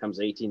none when it comes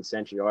to 18th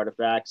century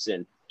artifacts.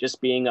 And just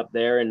being up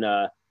there in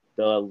the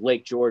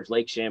Lake George,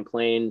 Lake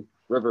Champlain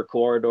River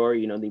corridor,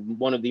 you know,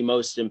 one of the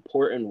most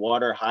important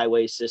water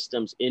highway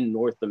systems in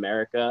North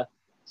America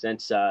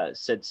since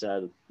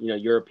you know,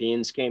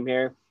 Europeans came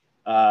here,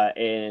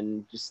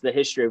 and just the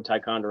history of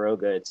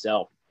Ticonderoga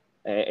itself.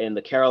 And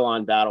the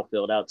Carillon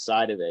battlefield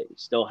outside of it. You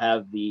still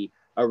have the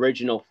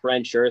original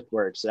French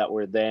earthworks that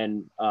were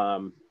then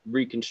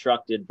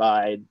reconstructed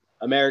by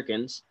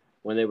Americans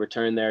when they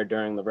returned there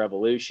during the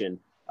Revolution.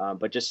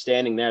 But just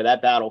standing there,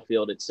 that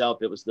battlefield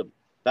itself, it was the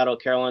Battle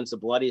of Carillon's the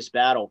bloodiest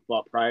battle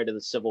fought prior to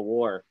the Civil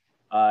War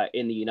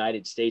in the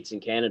United States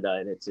and Canada.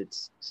 And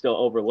it's still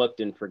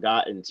overlooked and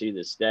forgotten to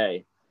this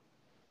day.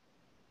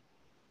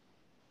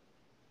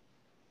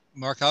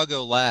 Mark, I'll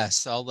go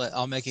last.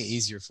 I'll make it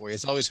easier for you.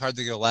 It's always hard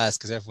to go last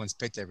because everyone's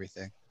picked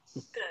everything.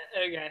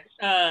 Okay.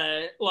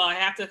 Well, I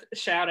have to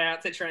shout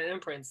out to Trenton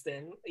and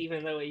Princeton,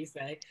 even though you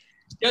say,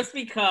 just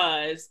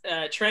because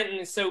Trenton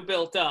is so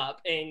built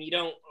up, and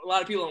a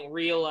lot of people don't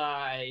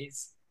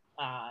realize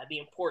the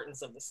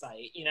importance of the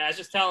site. You know, I was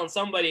just telling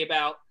somebody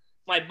about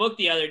my book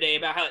the other day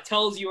about how it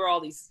tells you where all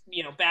these,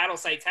 you know, battle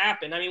sites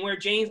happen. I mean, where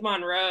James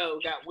Monroe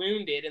got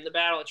wounded in the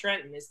Battle of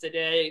Trenton is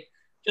today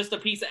just a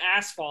piece of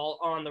asphalt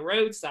on the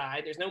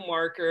roadside. There's no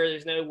marker,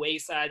 there's no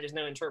wayside, there's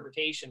no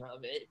interpretation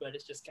of it, but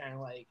it's just kind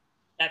of like,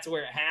 that's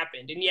where it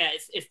happened. And yeah,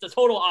 it's the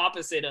total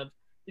opposite of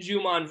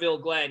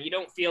Jumonville Glen. You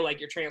don't feel like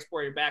you're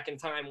transported back in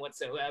time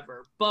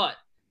whatsoever, but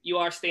you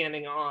are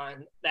standing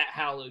on that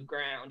hallowed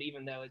ground,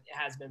 even though it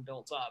has been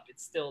built up.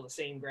 It's still the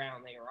same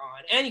ground they were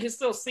on. And you can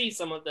still see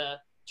some of the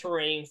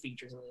terrain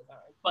features of the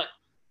time. But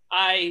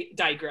I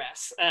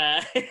digress.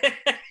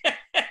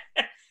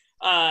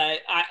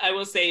 I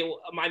will say,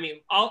 I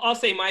mean, I'll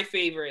say my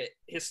favorite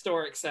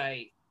historic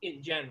site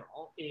in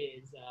general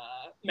is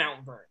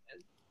Mount Vernon,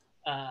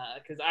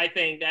 because I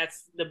think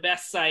that's the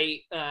best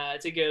site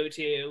to go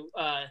to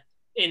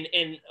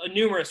in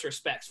numerous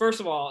respects. First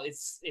of all,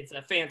 it's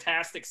a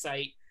fantastic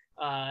site.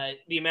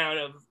 The amount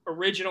of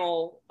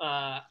original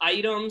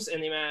items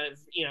and the amount of,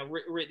 you know,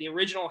 the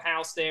original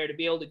house there, to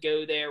be able to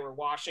go there where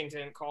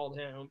Washington called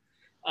home.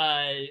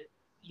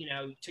 You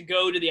know, to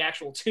go to the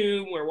actual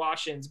tomb where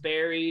Washington's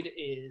buried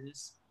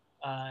is,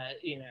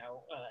 you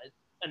know,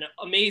 an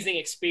amazing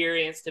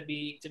experience to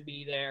be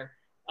there.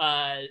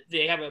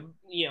 They have a,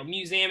 you know,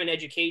 museum and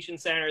education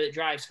center that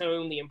drives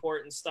home the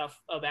important stuff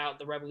about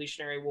the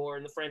Revolutionary War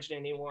and the French and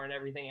Indian War and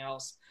everything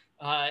else,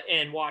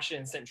 and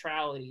Washington's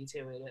centrality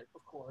to it,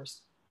 of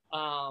course.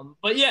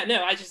 But yeah,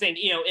 no, I just think,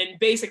 you know, and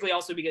basically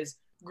also because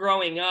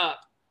growing up,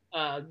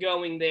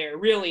 going there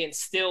really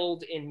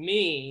instilled in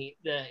me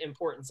the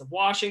importance of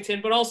Washington,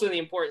 but also the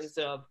importance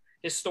of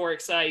historic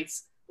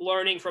sites,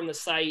 learning from the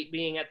site,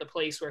 being at the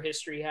place where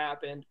history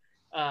happened.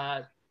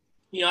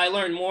 You know, I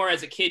learned more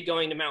as a kid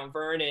going to Mount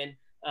Vernon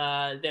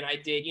than I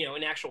did, you know,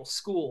 in actual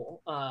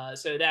school.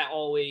 So that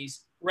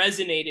always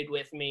resonated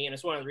with me, and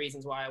it's one of the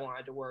reasons why I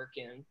wanted to work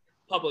in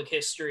public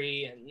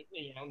history and,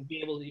 you know,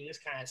 be able to do this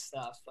kind of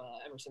stuff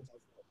ever since I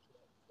was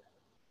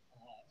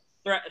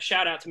a kid.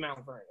 Shout out to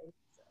Mount Vernon.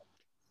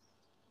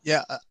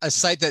 Yeah, a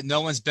site that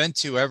no one's been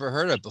to, ever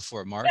heard of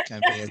before, Mark. I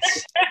mean,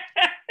 it's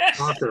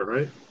Conquer,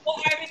 right?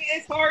 Well, I mean,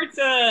 it's hard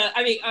to.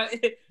 I mean,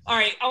 all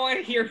right. I want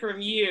to hear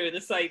from you, the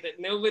site that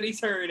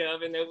nobody's heard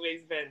of and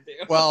nobody's been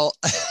to. Well,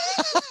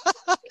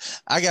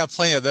 I got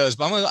plenty of those,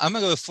 but I'm gonna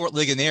go with Fort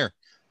Ligonier.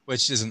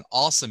 which is an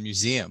awesome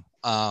museum.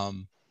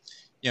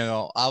 You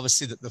know,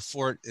 obviously the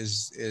fort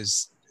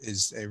is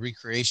a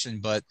recreation,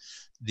 but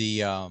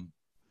the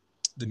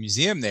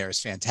museum there is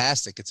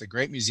fantastic. It's a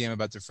great museum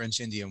about the French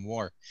Indian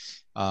War.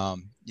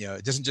 You know,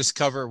 it doesn't just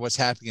cover what's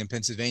happening in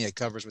Pennsylvania, it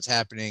covers what's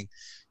happening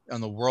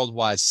on the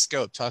worldwide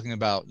scope, talking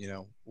about, you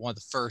know, one of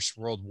the first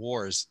world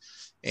wars.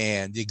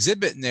 And the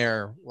exhibit in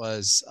there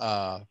was,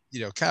 you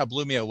know, kind of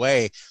blew me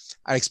away.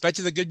 I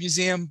expected a good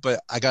museum,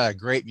 but I got a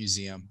great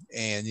museum.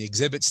 And the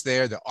exhibits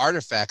there, the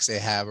artifacts they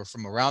have are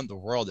from around the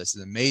world. It's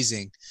an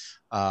amazing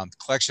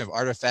collection of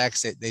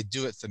artifacts. They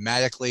do it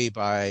thematically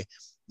by,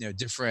 you know,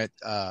 different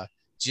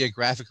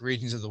geographic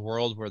regions of the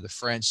world where the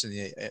French and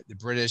the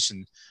British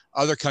and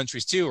other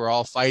countries too are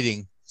all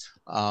fighting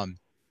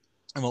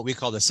in what we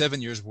call the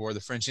 7 Years' War, the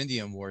French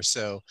Indian War.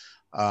 So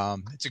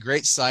it's a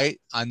great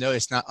site. I know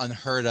it's not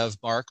unheard of,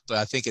 Mark, but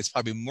I think it's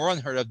probably more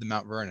unheard of than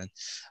Mount Vernon.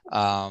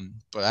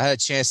 But I had a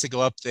chance to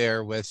go up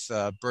there with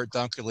Bert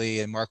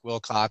Dunkerley and Mark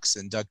Wilcox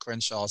and Doug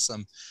Crenshaw,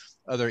 some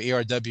other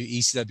ERW,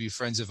 ECW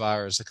friends of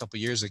ours a couple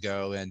years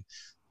ago. And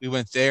we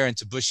went there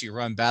into Bushy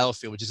Run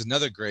Battlefield, which is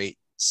another great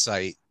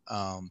site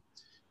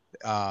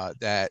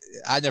that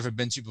I'd never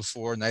been to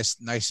before.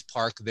 Nice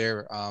park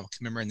there,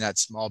 commemorating that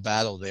small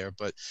battle there.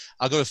 But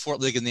I'll go to Fort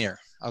Ligonier.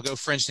 I'll go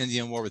French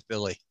Indian War with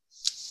Billy.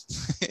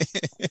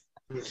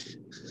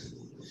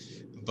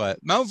 But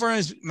Mount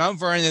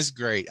Vernon is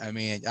great. I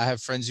mean, I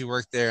have friends who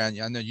work there, and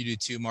I know you do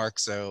too, Mark.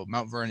 So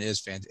Mount Vernon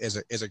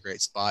is a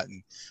great spot.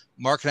 And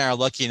Mark and I are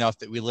lucky enough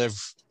that we live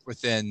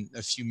within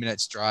a few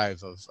minutes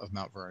drive of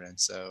Mount Vernon.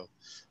 So,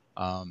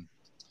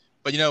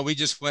 but you know, we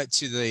just went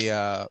to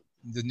the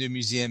new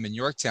museum in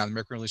Yorktown, the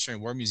American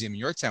Revolutionary War Museum in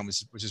Yorktown,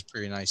 which is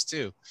pretty nice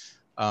too.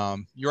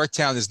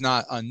 Yorktown is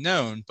not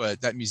unknown, but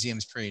that museum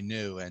is pretty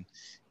new. And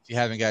if you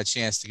haven't got a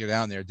chance to go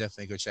down there,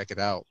 definitely go check it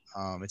out.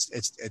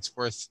 It's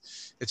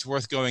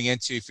worth going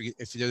into.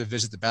 If you're to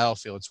visit the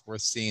battlefield, it's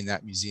worth seeing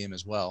that museum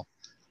as well.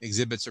 The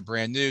exhibits are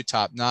brand new,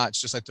 top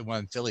notch, just like the one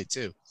in Philly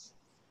too.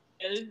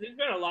 Yeah, there's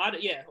been a lot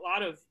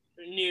of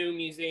new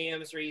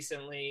museums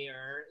recently,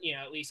 or, you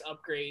know, at least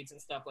upgrades and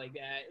stuff like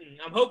that. And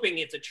I'm hoping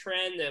it's a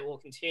trend that will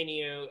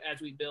continue as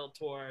we build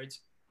towards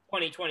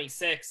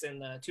 2026 and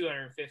the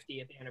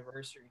 250th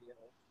anniversary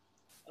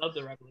of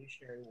the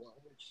Revolutionary War.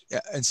 Yeah,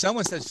 and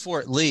someone said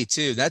Fort Lee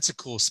too. That's a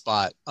cool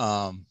spot.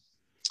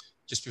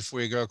 Just before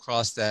you go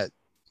across that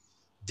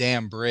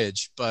damn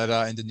bridge, but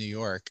into New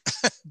York.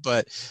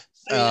 But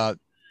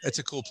it's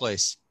a cool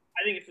place.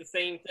 I think it's the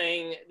same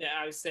thing that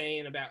I was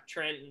saying about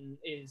Trenton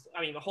is,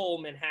 I mean, the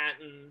whole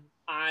Manhattan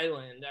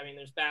Island. I mean,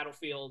 there's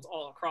battlefields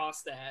all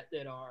across that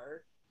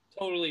are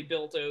totally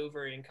built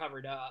over and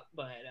covered up.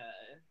 But,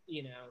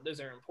 you know, those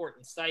are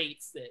important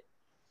sites that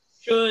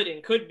should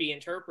and could be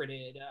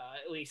interpreted,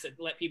 at least to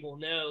let people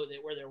know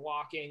that where they're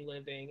walking,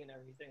 living, and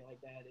everything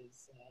like that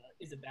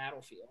is a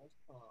battlefield.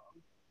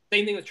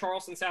 Same thing with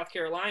Charleston, South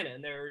Carolina,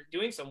 and they're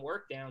doing some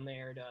work down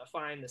there to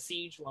find the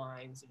siege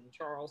lines in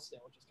Charleston,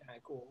 which is kind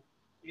of cool.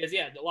 Because,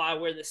 yeah, a lot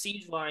of where the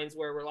siege lines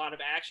where a lot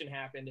of action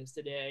happened is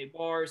today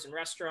bars and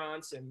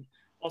restaurants and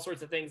all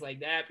sorts of things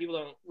like that. People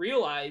don't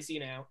realize,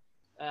 you know,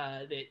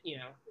 that, you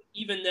know,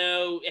 even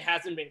though it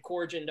hasn't been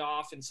cordoned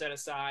off and set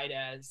aside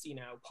as, you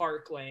know,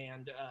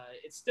 parkland,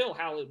 it's still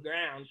hallowed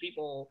ground.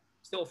 People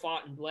still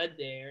fought and bled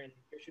there, and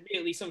there should be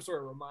at least some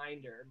sort of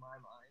reminder in my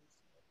mind.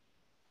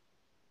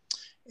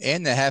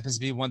 And that happens to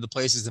be one of the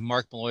places that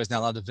Mark Maloy is not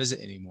allowed to visit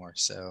anymore.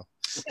 So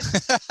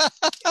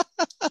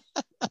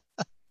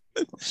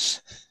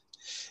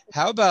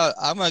how about,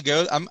 I'm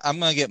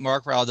gonna get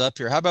Mark riled up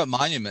here. How about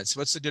monuments?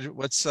 What's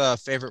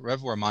favorite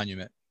Rev War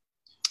monument?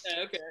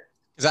 Okay.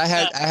 Because I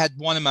had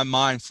one in my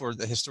mind for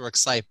the historic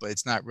site, but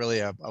it's not really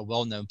a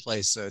well-known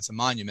place, so it's a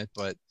monument.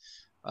 But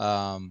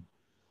what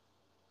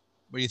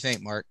do you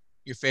think, Mark?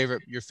 Your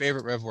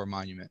favorite Rev War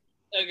monument?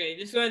 Okay,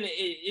 this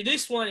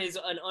one is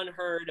an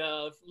unheard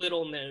of,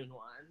 little known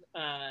one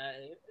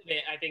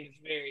that I think is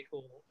very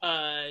cool,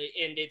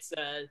 and it's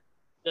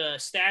the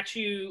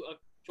statue of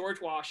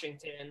George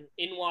Washington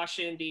in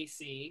Washington,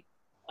 D.C.,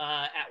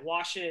 at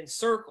Washington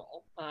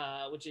Circle,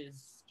 which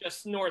is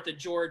just north of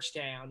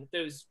Georgetown.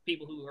 Those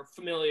people who are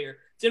familiar,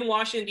 it's in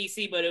Washington,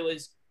 D.C., but it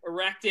was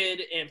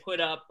erected and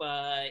put up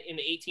in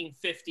the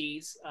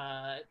 1850s,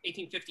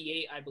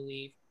 1858, I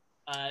believe.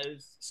 It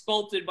was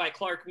sculpted by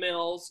Clark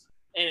Mills,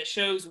 and it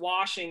shows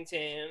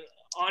Washington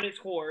on his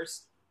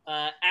horse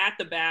at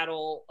the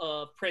Battle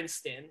of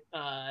Princeton.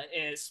 And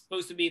it's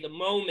supposed to be the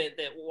moment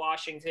that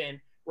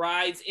Washington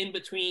rides in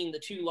between the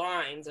two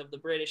lines of the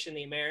British and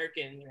the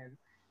Americans and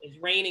is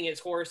reining his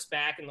horse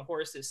back, and the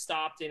horse is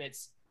stopped in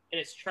its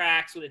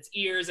tracks with its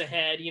ears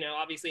ahead, you know,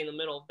 obviously in the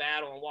middle of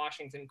battle, and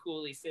Washington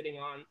coolly sitting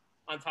on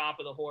top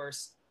of the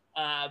horse.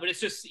 But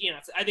it's just, you know,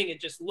 I think it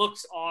just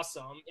looks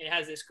awesome. It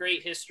has this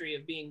great history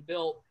of being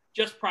built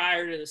just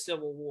prior to the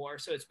Civil War,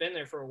 so it's been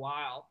there for a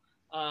while.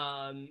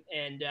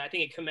 And I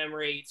think it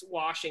commemorates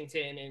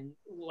Washington, and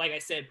like I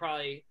said,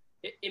 probably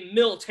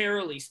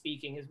militarily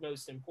speaking, his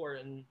most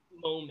important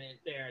moment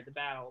there at the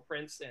Battle of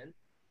Princeton.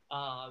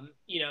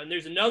 And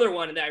there's another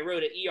one that I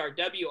wrote an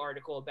ERW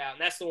article about,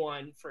 and that's the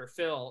one for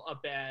Phill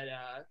up at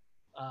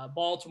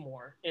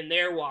Baltimore, in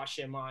their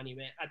Washington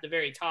Monument. At the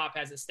very top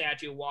has a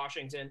statue of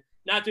Washington,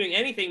 not doing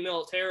anything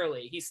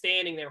militarily. He's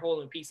standing there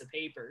holding a piece of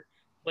paper,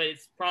 but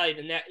it's probably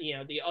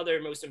the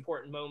other most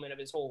important moment of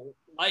his whole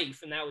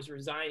life, and that was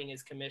resigning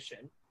his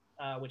commission,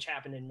 which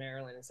happened in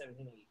Maryland in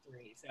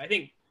 1783. So I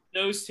think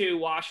those two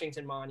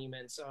Washington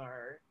monuments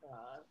are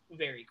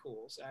very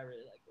cool. So I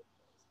really like it.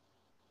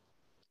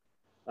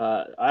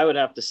 I would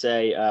have to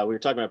say, we were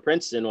talking about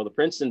Princeton. Well, the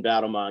Princeton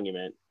Battle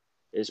Monument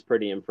is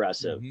pretty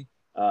impressive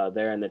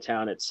there in the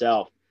town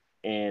itself.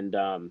 And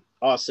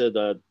also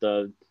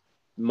the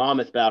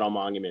Monmouth Battle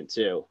Monument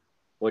too,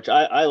 which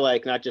I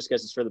like, not just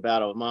because it's for the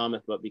Battle of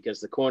Monmouth, but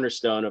because the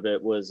cornerstone of it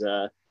was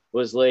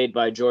laid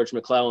by George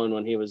McClellan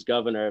when he was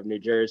governor of New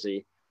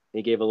Jersey.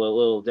 He gave a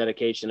little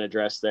dedication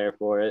address there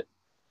for it.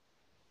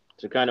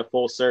 To kind of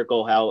full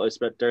circle how,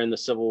 especially during the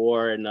Civil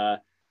War and the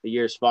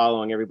years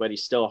following,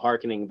 everybody's still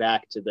hearkening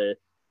back to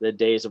the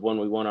days of when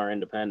we won our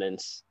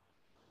independence.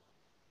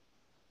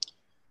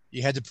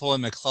 You had to pull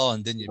in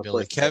McClellan, didn't you,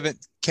 Billy?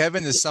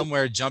 Kevin is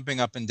somewhere jumping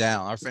up and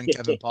down. Our friend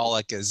Kevin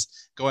Pollack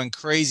is going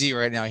crazy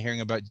right now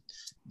hearing about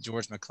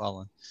George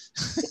McClellan.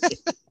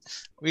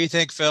 What do you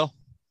think, Phill?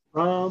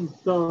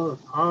 So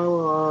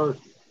I'll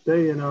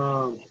stay in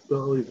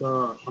Billy's,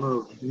 I don't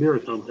know,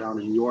 nearest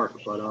hometown in New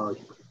York, but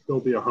still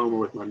be a homer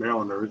with my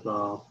Marylanders.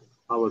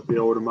 I was the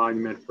older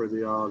monument for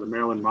the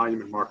Maryland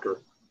Monument Marker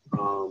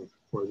for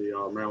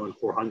the Maryland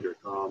 400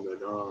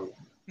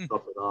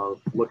 up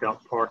at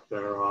Lookout Park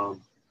there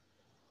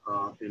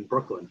in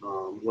Brooklyn,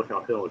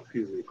 Lookout Hill,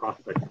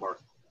 Prospect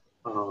Park.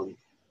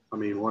 I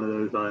mean, one of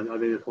those, I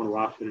think it's one of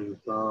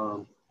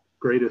Washington's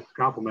greatest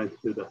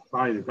compliments to the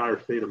entire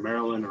state of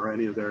Maryland or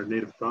any of their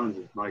native sons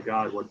is, my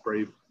God, what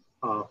brave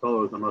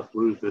fellows I must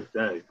lose this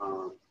day.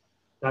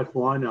 That's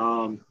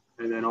one.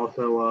 And then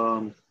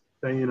also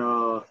saying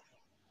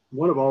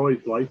one I've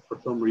always liked for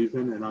some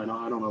reason, and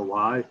I don't know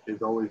why,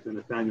 is always the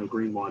Nathaniel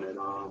Green one at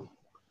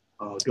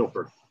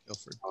Guilford.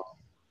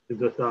 It's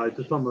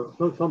just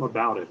something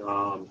about it.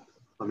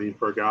 I mean,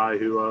 for a guy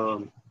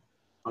who,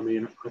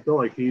 I feel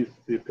like he's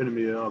the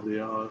epitome of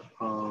the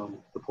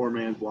poor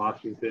man's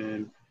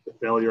Washington, the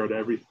failure at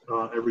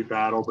every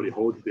battle, but he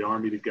holds the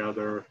army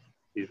together.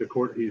 He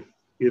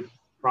gives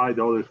pride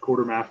to all those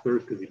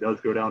quartermasters because he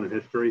does go down in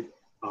history.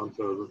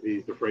 So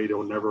he's afraid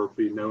he'll never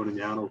be known in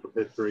the annals of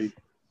history.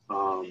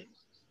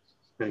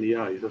 And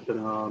yeah, he's just an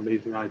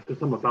amazing guy. Just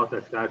something about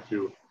that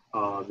statue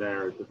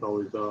there. It's just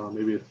always,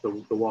 maybe it's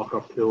the walk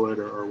up to it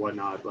or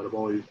whatnot, but I've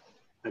always,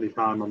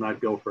 anytime I'm at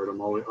Guilford,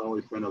 I'm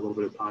always spend a little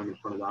bit of time in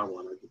front of that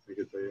one. I just think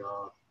it's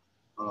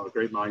a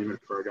great monument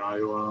for a guy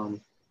who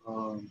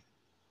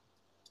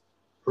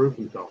proved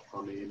himself.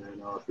 I mean,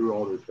 and through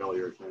all those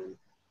failures, and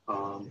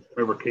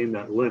overcame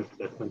that limp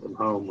that sent him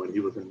home when he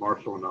was in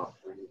martial enough,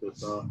 and he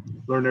just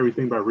learned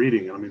everything by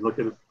reading. I mean,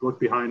 look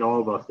behind all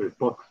of us. There's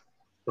books.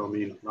 So I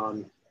mean,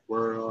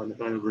 we're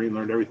Nathaniel Green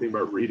learned everything by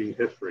reading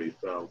history.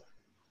 So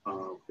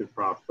good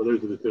props. So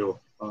those are the two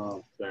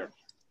there.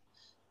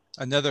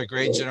 Another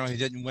great general who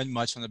didn't win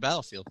much on the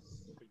battlefield.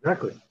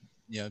 Exactly.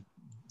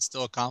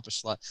 Still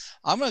accomplished a lot.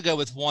 I'm going to go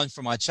with one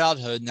from my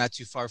childhood, not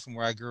too far from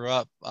where I grew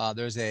up.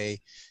 There's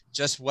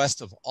just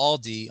west of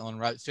Aldie on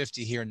Route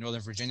 50 here in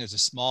Northern Virginia. There's a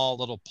small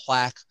little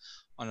plaque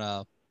on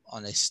a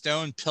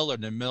stone pillar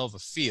in the middle of a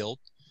field.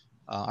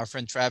 Our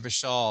friend Travis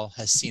Shaw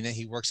has seen it.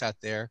 He works out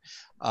there.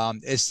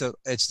 It's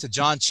to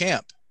John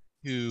Champ,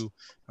 who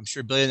I'm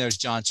sure Billy knows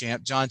John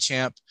Champ. John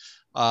Champ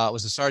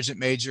was a sergeant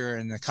major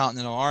in the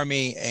Continental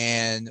Army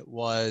and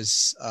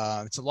was,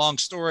 it's a long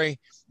story.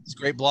 It's a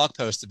great blog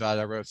post about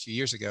it I wrote a few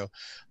years ago.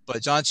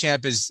 But John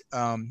Champ is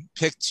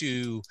picked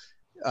to,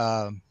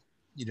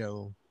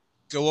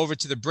 go over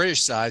to the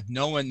British side.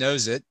 No one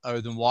knows it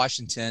other than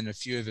Washington and a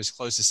few of his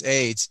closest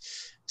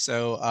aides.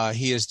 So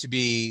he's to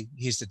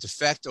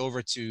defect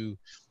over to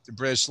the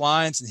British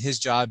lines, and his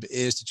job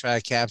is to try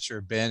to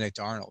capture Benedict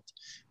Arnold.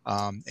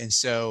 And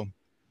so,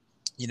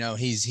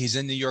 he's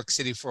in New York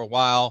City for a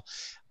while.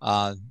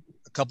 A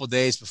couple of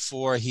days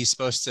before he's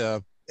supposed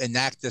to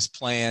enact this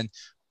plan,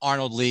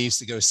 Arnold leaves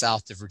to go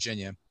south to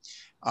Virginia,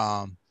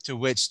 to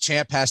which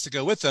Champ has to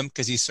go with him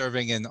because he's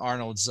serving in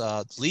Arnold's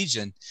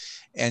Legion.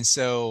 And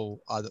so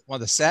one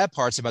of the sad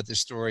parts about this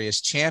story is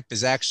Champ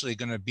is actually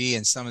going to be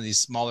in some of these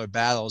smaller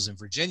battles in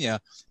Virginia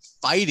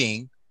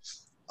fighting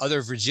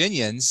other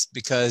Virginians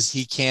because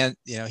he can't,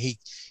 he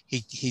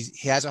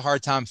has a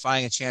hard time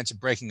finding a chance of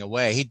breaking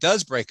away. He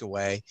does break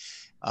away,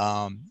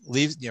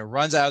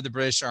 runs out of the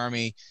British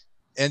Army,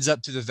 ends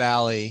up to the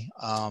valley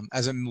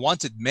as a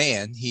wanted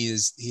man. He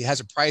has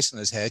a price on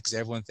his head because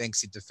everyone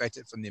thinks he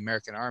defected from the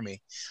American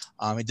Army.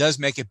 He does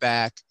make it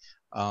back.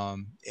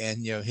 And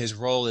his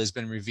role has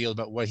been revealed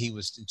about what he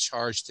was in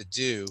charge to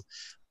do,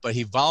 but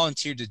he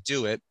volunteered to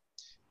do it.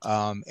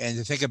 And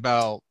to think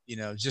about,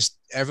 just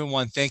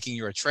everyone thinking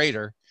you're a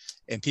traitor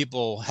and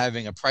people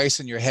having a price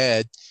on your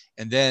head,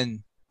 and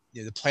then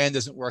the plan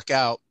doesn't work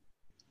out.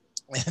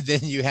 And then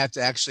you have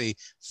to actually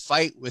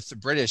fight with the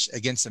British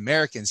against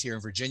Americans here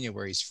in Virginia,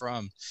 where he's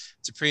from.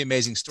 It's a pretty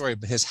amazing story.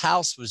 But his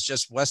house was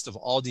just west of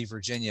Aldie,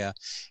 Virginia.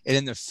 And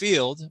in the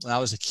field, when I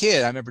was a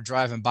kid, I remember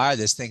driving by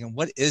this thinking,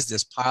 what is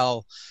this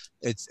pile?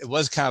 It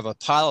was kind of a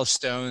pile of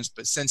stones,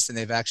 but since then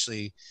they've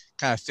actually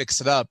kind of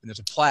fixed it up, and there's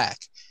a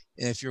plaque.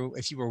 And if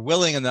you were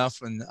willing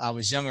enough when I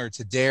was younger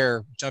to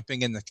dare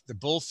jumping in the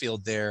bull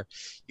field there,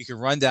 you could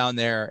run down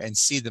there and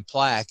see the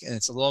plaque. And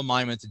it's a little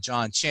monument to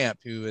John Champ,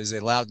 who is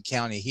a Loudoun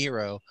County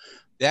hero.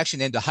 They actually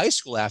named a high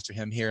school after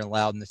him here in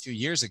Loudoun a few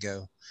years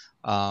ago.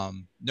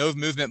 No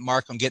movement,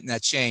 Mark, on getting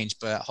that changed,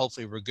 but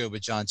hopefully we're good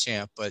with John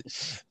Champ. But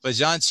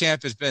John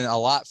Champ has been a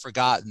lot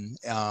forgotten.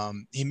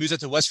 He moves up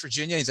to West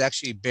Virginia. He's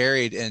actually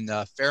buried in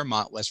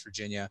Fairmont, West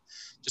Virginia.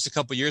 Just a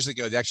couple years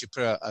ago, they actually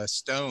put a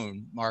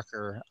stone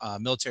marker,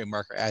 military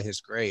marker at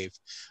his grave.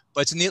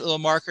 But it's a neat little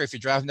marker. If you're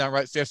driving down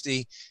Route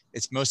 50,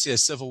 it's mostly a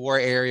Civil War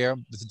area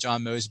with the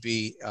John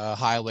Mosby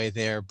highway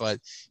there. But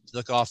if you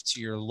look off to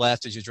your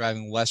left as you're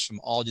driving west from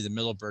Aldie to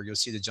Middleburg, you'll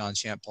see the John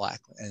Champ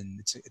plaque, and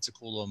it's a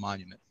cool little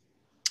monument.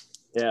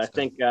 Yeah, I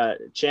think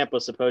Champ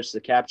was supposed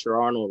to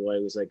capture Arnold while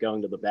he was like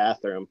going to the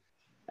bathroom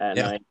at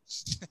night.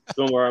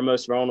 When we're our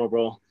most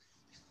vulnerable.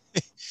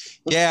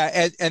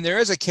 Yeah, and there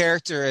is a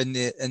character in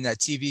that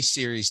TV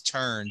series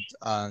Turned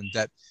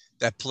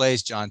that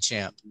plays John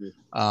Champ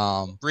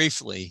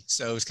briefly.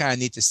 So it's kind of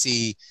neat to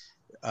see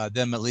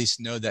them at least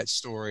know that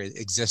story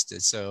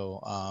existed.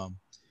 So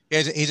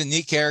he's a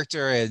neat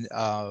character, and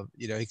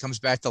he comes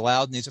back to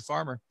Loudoun. He's a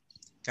farmer,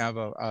 kind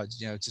of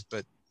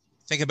but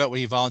think about what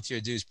he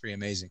volunteered to do is pretty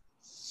amazing.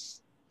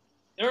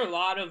 There are a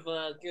lot of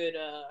good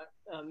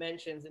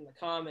mentions in the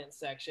comments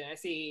section. I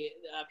see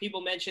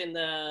people mention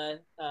the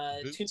Tomb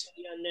of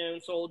the Unknown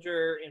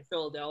Soldier in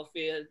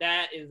Philadelphia.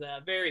 That is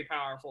a very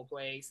powerful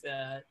place.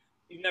 If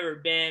you've never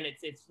been,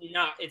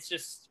 it's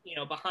just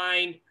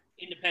behind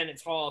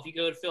Independence Hall. If you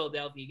go to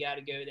Philadelphia, you got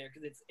to go there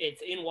because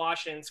it's in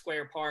Washington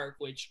Square Park,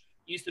 which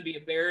used to be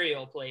a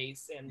burial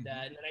place. And in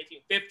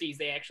the 1950s,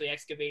 they actually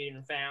excavated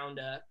and found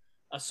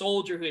a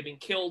soldier who had been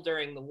killed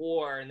during the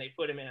war, and they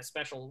put him in a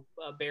special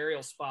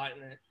burial spot,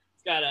 and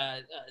it's got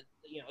a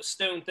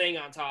stone thing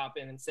on top,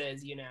 and it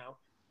says,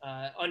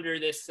 under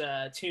this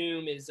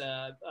tomb is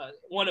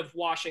one of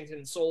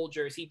Washington's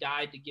soldiers. He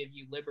died to give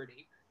you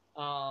liberty.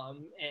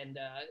 And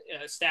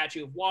a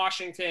statue of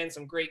Washington,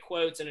 some great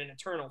quotes, and an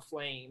eternal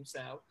flame.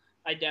 So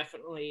I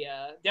definitely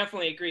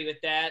agree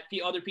with that.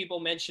 The other people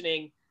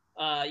mentioning,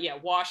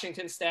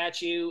 Washington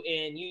statue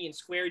in Union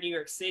Square, New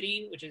York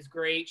City, which is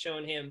great,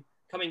 showing him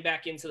coming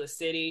back into the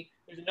city.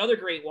 There's another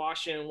great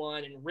Washington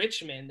one in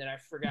Richmond that I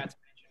forgot to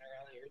mention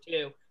earlier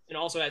too, and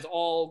also has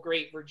all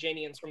great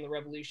Virginians from the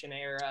Revolution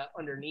era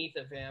underneath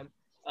of him,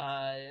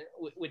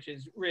 which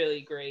is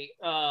really great.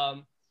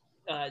 The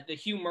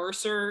Hugh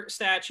Mercer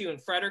statue in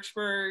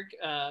Fredericksburg,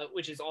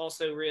 which is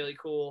also really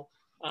cool.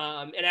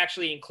 It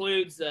actually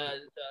includes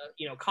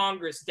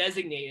Congress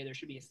designated there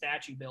should be a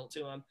statue built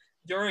to him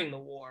during the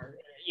war.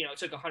 It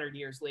took 100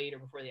 years later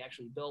before they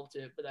actually built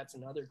it, but that's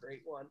another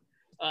great one.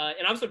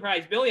 And I'm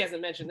surprised Billy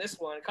hasn't mentioned this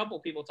one. A couple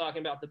of people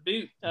talking about the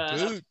boot.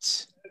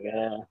 Boot.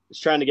 Yeah, he's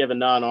trying to give a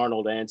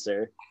non-Arnold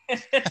answer.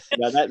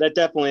 That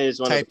definitely is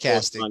one of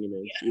the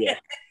monuments. Yeah.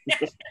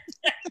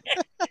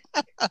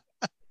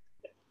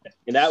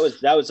 And that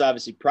was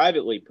obviously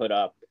privately put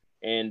up,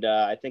 and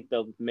I think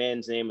the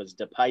man's name was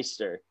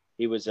DePeister.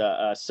 He was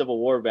a Civil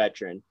War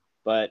veteran,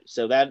 but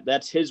so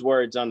that's his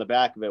words on the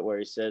back of it, where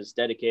he says,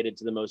 "Dedicated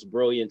to the most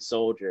brilliant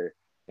soldier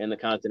in the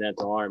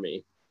Continental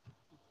Army."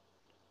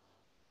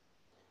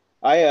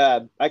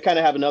 I kind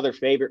of have another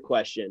favorite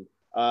question.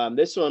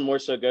 This one more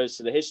so goes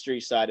to the history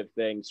side of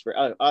things. For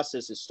us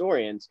as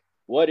historians,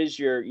 what is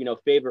your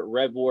favorite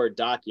Rev War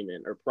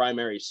document or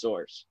primary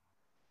source?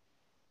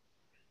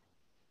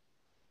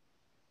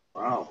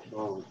 Wow.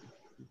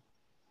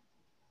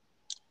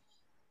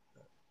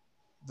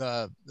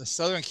 The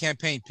Southern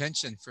Campaign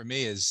pension for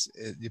me is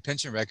the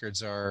pension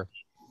records are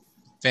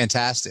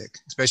fantastic,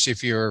 especially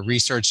if you're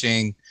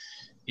researching.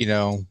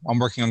 I'm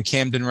working on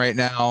Camden right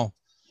now.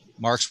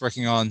 Mark's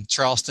working on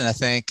Charleston, I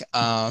think.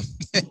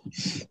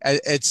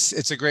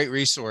 It's a great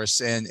resource,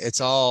 and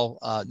it's all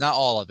not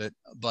all of it,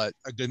 but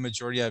a good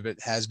majority of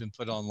it has been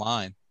put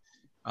online.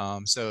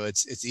 So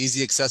it's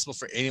easy accessible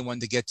for anyone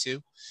to get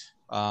to,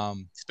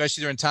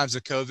 especially during times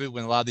of COVID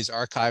when a lot of these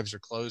archives are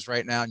closed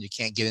right now and you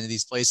can't get into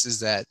these places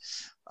that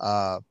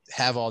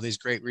have all these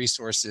great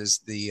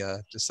resources.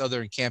 The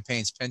Southern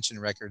Campaign's pension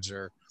records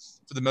are,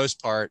 for the most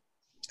part,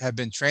 have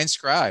been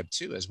transcribed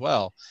too as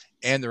well,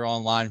 and they're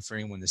online for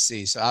anyone to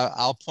see. So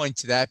I'll point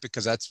to that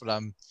because that's what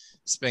I'm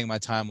spending my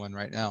time on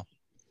right now.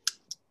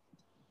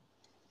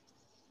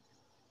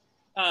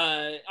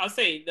 I'll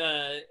say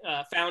the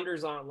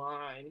Founders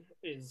Online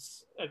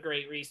is a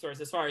great resource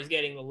as far as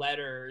getting the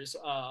letters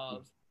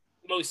of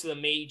most of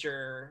the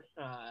major,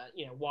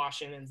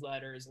 Washington's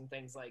letters and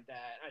things like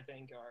that. I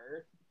think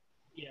are,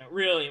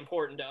 really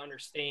important to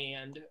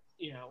understand,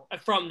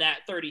 from that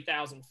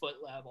 30,000 foot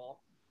level.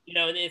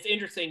 and it's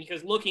interesting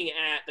because looking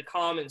at the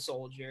common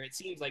soldier, it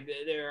seems like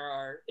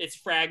it's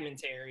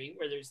fragmentary,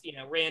 where there's,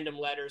 random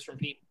letters from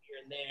people here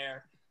and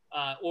there,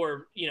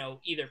 or,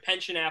 either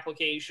pension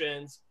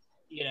applications,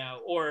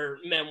 or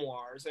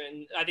memoirs.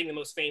 And I think the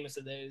most famous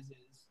of those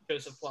is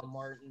Joseph Plum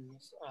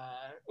Martin's,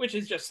 which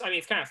is just,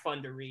 it's kind of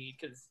fun to read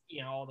because,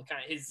 all the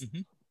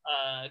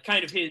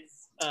kind of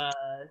his,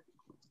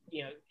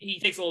 he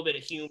takes a little bit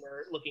of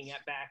humor looking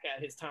back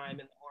at his time in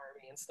the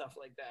army and stuff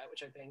like that,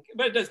 which I think,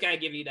 but it does kind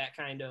of give you that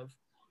kind of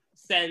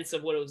sense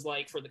of what it was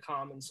like for the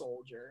common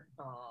soldier.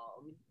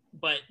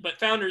 But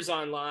Founders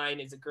Online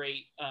is a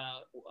great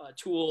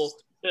tool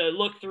to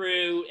look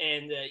through,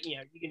 and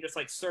you can just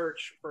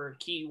search for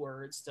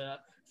keywords to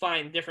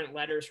find different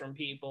letters from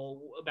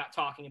people about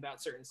talking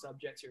about certain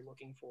subjects you're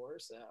looking for.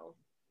 So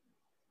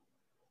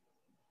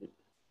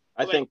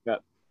I think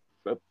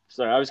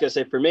sorry, I was going to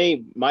say, for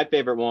me, my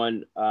favorite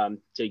one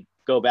to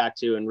go back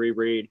to and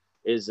reread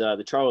is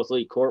the Charles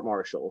Lee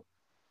court-martial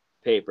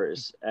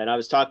papers. And I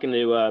was talking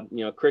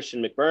to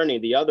Christian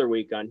McBurney the other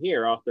week on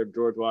here, author of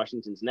George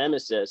Washington's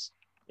Nemesis,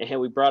 and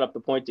we brought up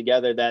the point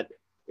together that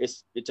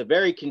it's a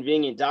very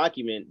convenient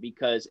document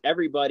because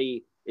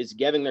everybody is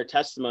giving their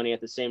testimony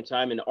at the same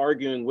time and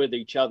arguing with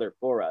each other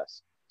for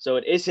us. So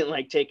it isn't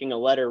like taking a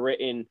letter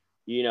written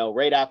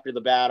right after the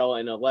battle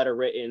and a letter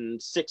written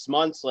 6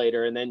 months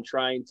later and then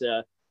trying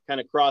to kind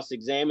of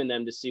cross-examine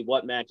them to see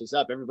what matches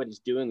up. Everybody's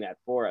doing that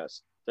for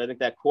us. So I think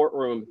that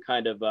courtroom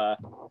kind of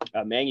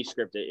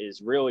manuscript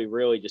is really,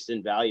 really just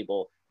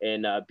invaluable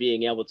in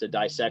being able to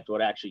dissect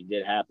what actually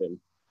did happen.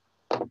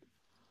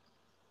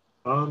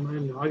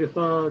 And I guess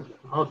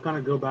I'll kind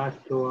of go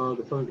back to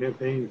the Southern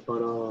campaigns,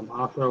 but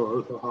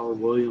also Howard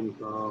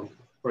Williams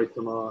writes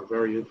some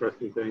very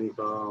interesting things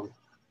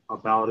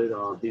about it.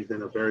 He's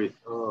in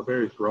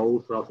various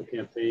roles throughout the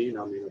campaign.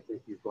 I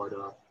think he's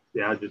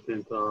the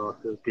adjutant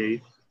to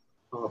Gates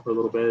for a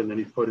little bit, and then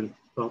he's put in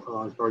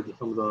charge of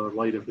some of the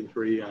light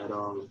infantry at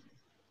the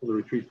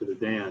retreat to the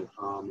Dan.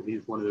 And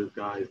he's one of those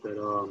guys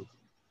that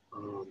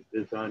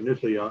is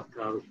initially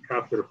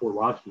captured at Fort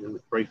Washington,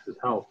 which breaks his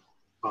health,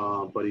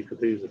 but he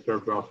continues to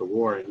serve throughout the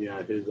war. And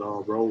his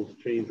roles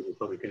change in the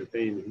Southern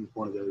campaign. And he's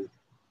one of those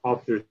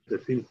officers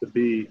that seems to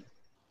be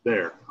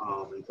there,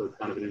 and so it's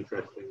kind of an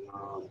interesting.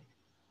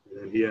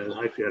 And he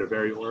actually had a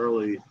very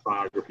early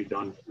biography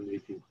done in the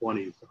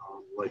 1820s,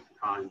 like the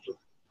times of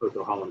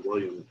Otho Holland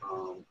Williams.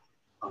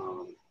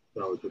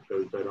 So it just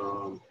shows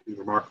that he's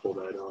remarkable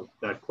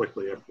that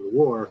quickly after the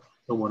war,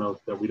 someone else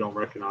that we don't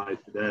recognize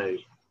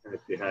today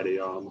actually had a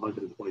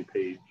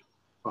 120-page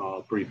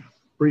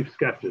brief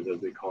sketches, as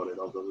they called it,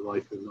 of the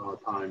life and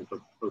times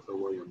of Otho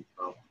Williams.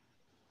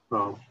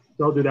 So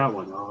I'll do that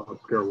one,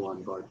 obscure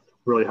one, but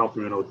really helped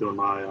me when I was doing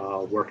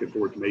my work at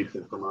George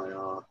Mason for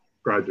my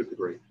graduate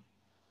degree.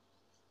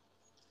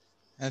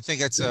 I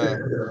think that's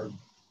a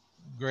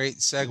great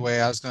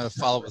segue. I was going to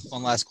follow up with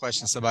one last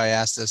question. Somebody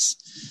asked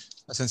us,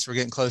 since we're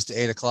getting close to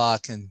 8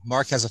 o'clock, and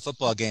Mark has a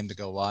football game to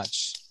go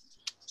watch,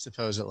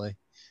 supposedly.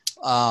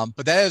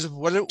 But that is,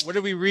 what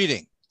are we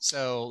reading?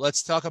 So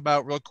let's talk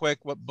about real quick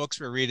what books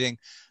we're reading.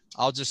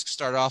 I'll just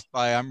start off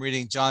I'm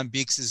reading John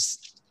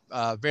Beeks's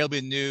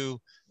very new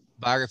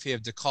biography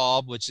of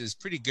DeKalb, which is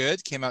pretty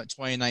good. Came out in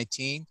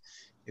 2019.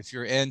 If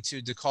you're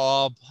into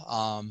DeKalb,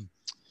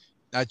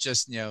 not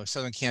just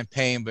Southern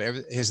Campaign, but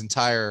his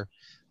entire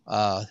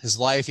his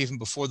life, even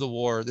before the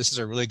war, this is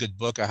a really good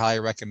book. I highly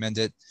recommend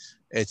it.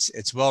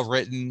 It's well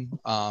written,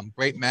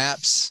 great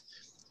maps,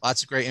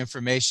 lots of great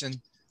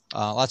information,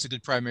 lots of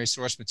good primary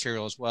source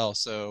material as well.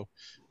 So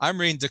I'm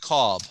reading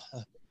DeKalb,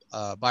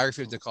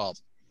 biography of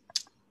DeKalb.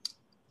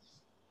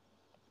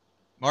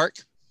 Mark?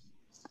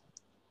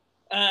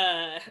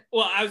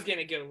 Well, I was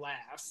gonna go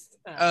last.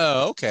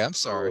 Okay. I'm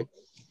sorry.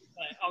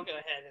 But I'll go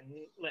ahead and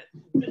let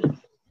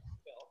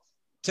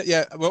Phill.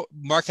 Yeah, well,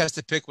 Mark has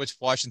to pick which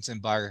Washington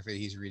biography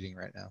he's reading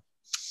right now.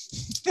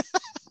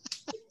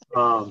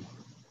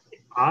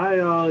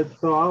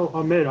 I'll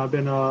admit I've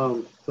been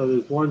so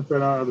there's ones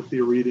that I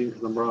obviously reading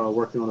because I'm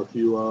working on a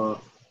few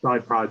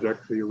side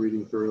projects, so you're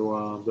reading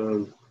through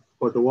those.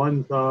 But the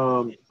ones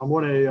I'm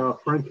on a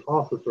French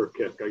officer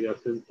kick, I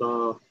guess, since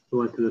we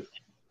went to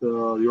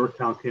the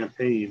Yorktown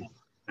campaign,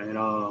 and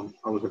I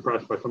was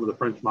impressed by some of the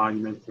French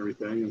monuments and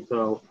everything. And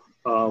so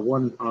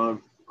one I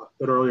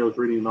said earlier I was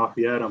reading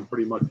Lafayette. I'm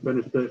pretty much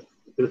finished it.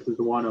 This is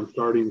the one I'm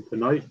starting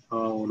tonight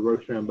on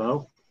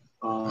Rochambeau.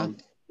 I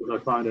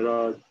find it,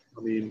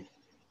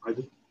 I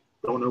just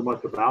don't know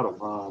much about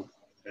him.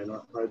 And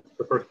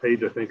the first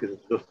page, I think, is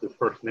just his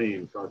first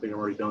name. So I think I'm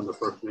already done the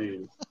first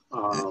name.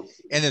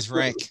 And his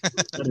rank.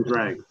 And his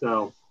rank.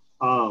 So,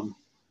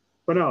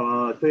 but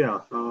no,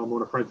 I'm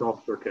on a French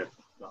officer kick.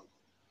 So.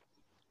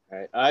 All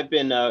right. I've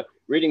been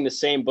reading the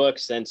same book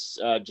since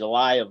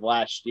July of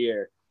last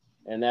year.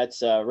 And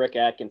that's Rick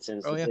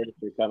Atkinson's The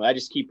History Coming. I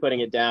just keep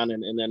putting it down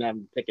and then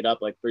having to pick it up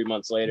like 3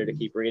 months later to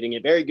keep reading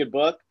it. Very good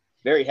book,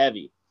 very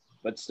heavy,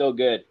 but still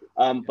good.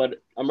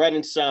 But I'm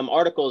writing some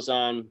articles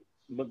on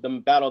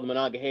the Battle of the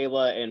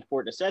Monongahela and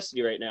Fort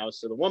Necessity right now.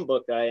 So the one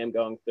book that I am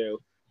going through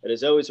But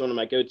as always, one of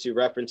my go-to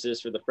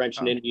references for the French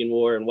and Indian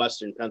War in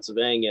Western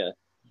Pennsylvania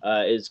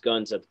is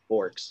Guns at the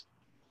Forks.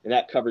 And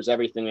that covers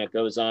everything that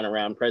goes on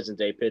around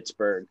present-day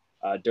Pittsburgh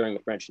during the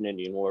French and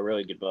Indian War.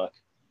 Really good book.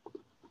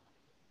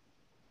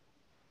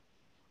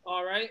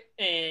 All right.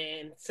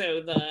 And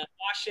so the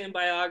Washington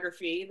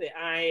biography that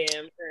I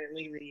am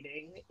currently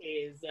reading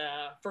is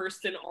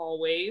First and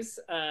Always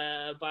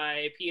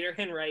by Peter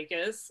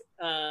Henriques,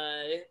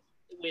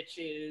 which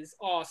is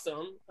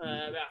awesome.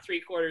 About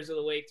 3/4 of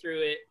the way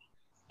through it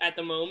at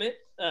the moment.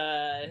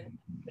 There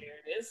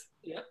it is.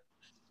 Yep.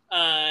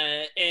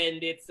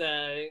 And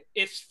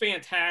it's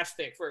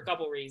fantastic for a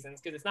couple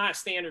reasons, because it's not a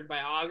standard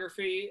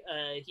biography.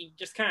 He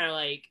just kind of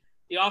like,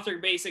 the author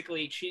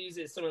basically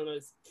chooses some of the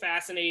most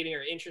fascinating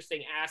or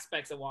interesting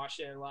aspects of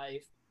Washington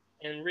life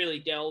and really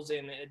delves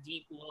in a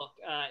deep look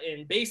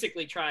and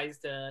basically tries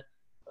to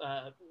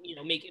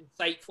make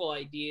insightful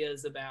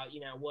ideas about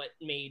what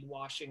made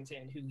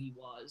Washington who he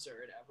was or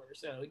whatever.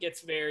 So it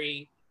gets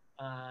very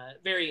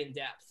very in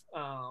depth,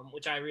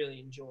 which I really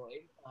enjoy,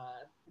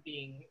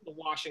 being the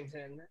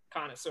Washington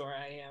connoisseur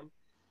I am.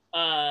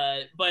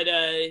 But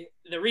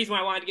the reason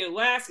why I wanted to go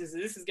last is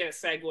this is going to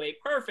segue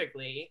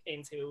perfectly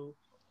into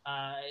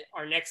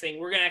our next thing.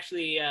 We're going to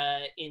actually,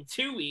 in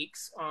 2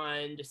 weeks,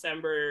 on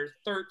December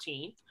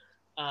 13th,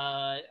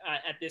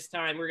 at this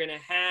time, we're going to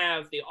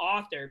have the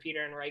author,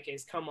 Peter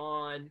Henriques, come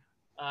on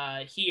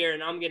here,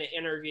 and I'm going to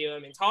interview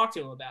him and talk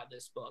to him about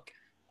this book.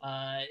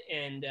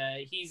 And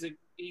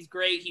he's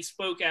great. He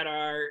spoke at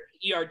our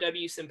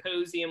ERW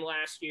symposium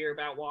last year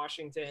about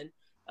Washington.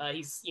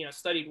 He's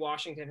studied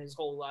Washington his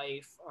whole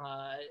life,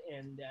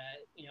 and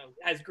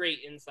has great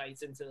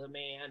insights into the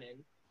man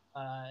and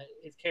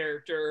his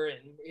character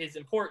and his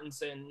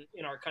importance in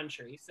our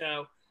country.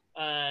 So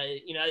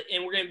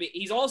and we're going to be,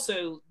 he's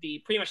also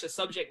pretty much the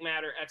subject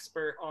matter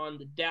expert on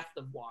the death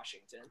of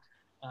Washington.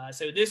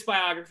 So this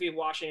biography of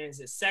Washington is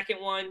his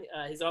second one.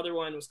 His other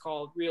one was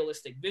called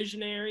Realistic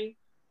Visionary,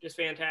 just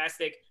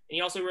fantastic. And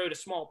he also wrote a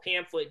small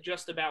pamphlet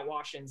just about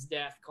Washington's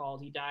death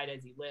called He Died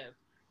as He Lived.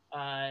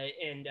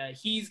 And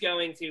he's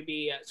going to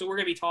be, so we're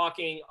going to be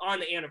talking on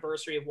the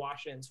anniversary of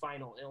Washington's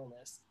final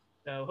illness.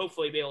 So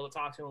hopefully be able to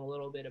talk to him a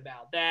little bit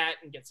about that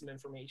and get some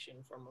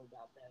information from him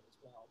about that as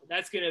well. But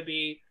that's going to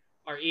be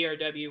our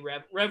ERW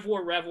Rev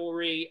War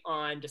Revelry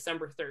on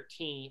December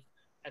 13th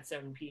at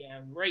 7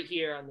 p.m. right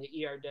here on the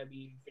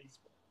ERW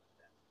Facebook.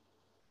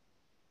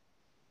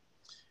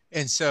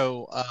 And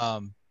so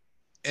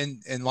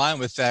in line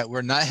with that,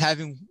 we're not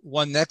having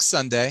one next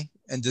Sunday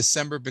in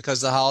December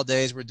because of the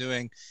holidays. We're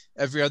doing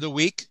every other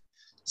week.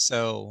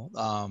 So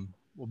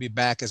we'll be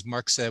back, as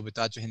Mark said, with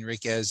Dr.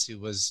 Henriques, who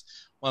was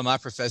one of my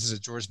professors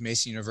at George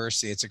Mason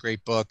University. It's a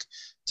great book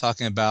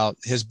talking about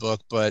his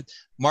book. But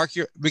Mark,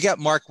 we got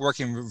Mark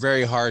working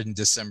very hard in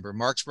December.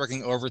 Mark's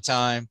working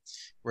overtime.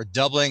 We're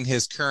doubling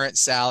his current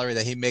salary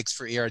that he makes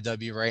for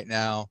ERW right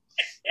now.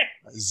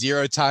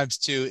 0 times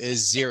 2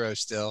 is 0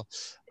 still.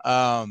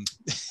 But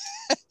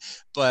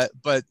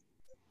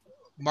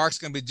Mark's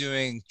going to be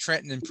doing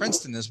Trenton and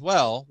Princeton as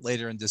well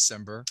later in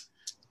December,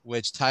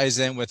 which ties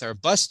in with our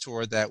bus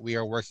tour that we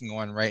are working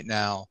on right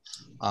now.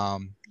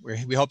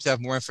 We hope to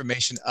have more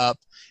information up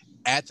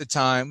at the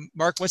time.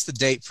 Mark, what's the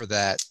date for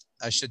that?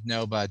 I should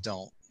know, but I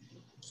don't.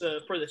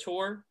 So for the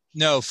tour?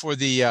 No, for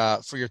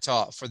the for your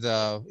talk, for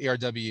the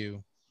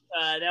ERW.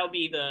 That'll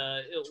be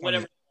the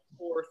whatever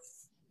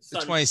 4th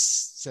Sunday.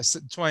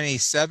 The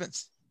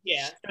 27th.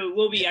 Yeah, so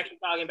we'll be actually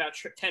talking about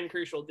 10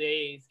 crucial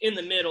days in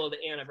the middle of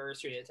the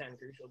anniversary of 10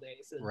 crucial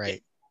days. So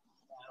right.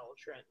 Battle of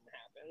Trenton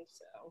happened,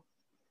 so.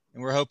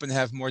 And we're hoping to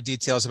have more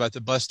details about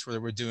the bus tour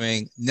that we're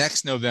doing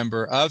next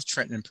November of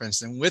Trenton and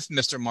Princeton with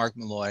Mr. Mark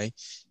Maloy. You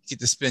get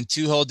to spend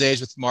 2 whole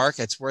days with Mark.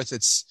 It's worth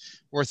its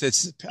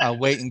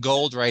weight in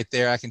gold right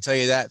there. I can tell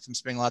you that from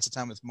spending lots of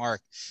time with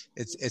Mark.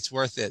 It's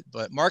worth it.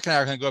 But Mark and I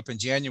are going to go up in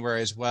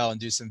January as well and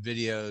do some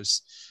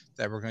videos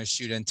that we're going to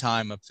shoot in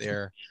time up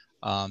there.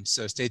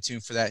 So stay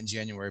tuned for that in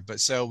January. But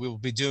so we will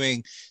be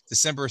doing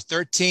December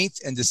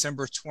 13th and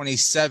December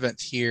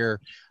 27th here,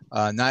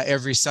 not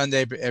every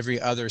Sunday, but every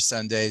other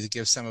Sunday, to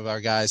give some of our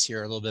guys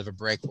here a little bit of a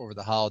break over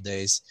the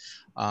holidays.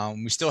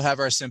 We still have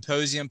our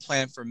symposium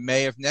planned for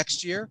May of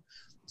next year.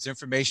 There's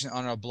information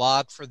on our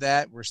blog for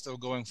that. We're still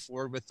going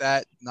forward with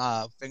that.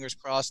 Fingers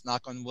crossed,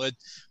 knock on wood,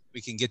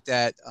 we can get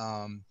that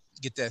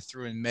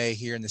through in May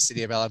here in the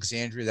city of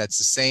Alexandria. That's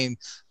the same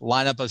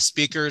lineup of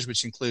speakers,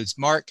 which includes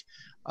Mark,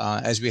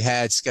 as we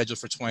had scheduled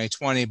for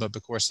 2020, but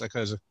of course,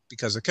 because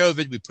of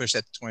COVID, we pushed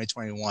that to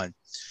 2021.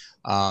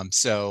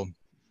 So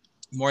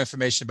more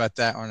information about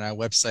that on our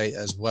website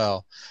as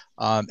well.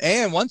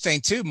 And one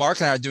thing too,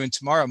 Mark and I are doing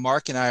tomorrow.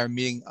 Mark and I are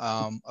meeting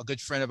a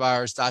good friend of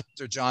ours,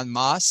 Dr. John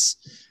Moss,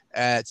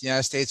 at the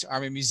United States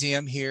Army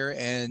Museum here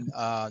in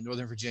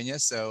Northern Virginia.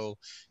 So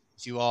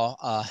if you all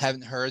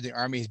haven't heard, the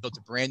Army has built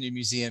a brand new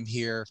museum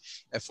here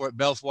at Fort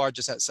Belvoir,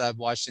 just outside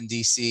Washington,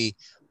 D.C.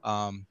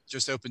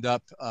 Just opened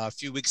up a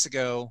few weeks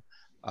ago.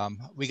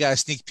 We got a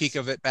sneak peek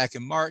of it back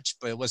in March,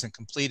 but it wasn't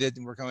completed.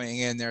 And we're going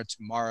in there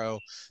tomorrow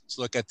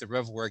to look at the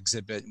Rev War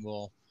exhibit, and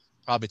we'll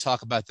probably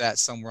talk about that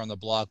somewhere on the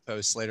blog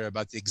post later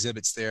about the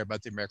exhibits there,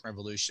 about the American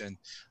Revolution,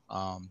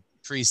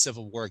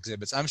 pre-Civil War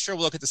exhibits. I'm sure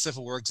we'll look at the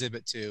Civil War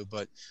exhibit too,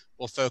 but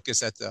we'll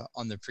focus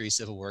on the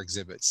pre-Civil War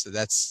exhibits. So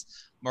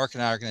that's, Mark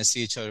and I are going to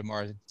see each other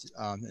tomorrow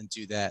and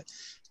do that.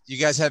 You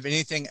guys have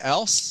anything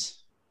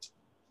else?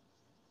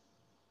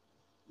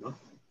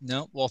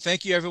 No. Well,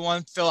 thank you,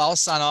 everyone. Phill, I'll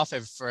sign off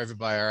for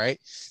everybody, all right?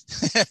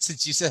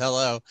 Since you said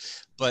hello.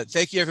 But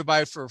thank you,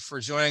 everybody, for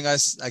joining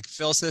us. Like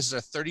Phill says,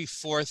 this is our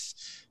 34th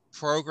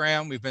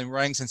program. We've been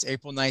running since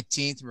April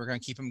 19th, and we're going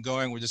to keep them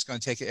going. We're just going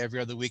to take it every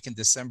other week in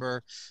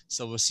December.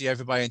 So we'll see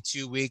everybody in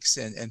 2 weeks.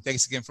 And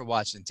thanks again for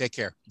watching. Take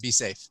care. Be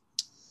safe.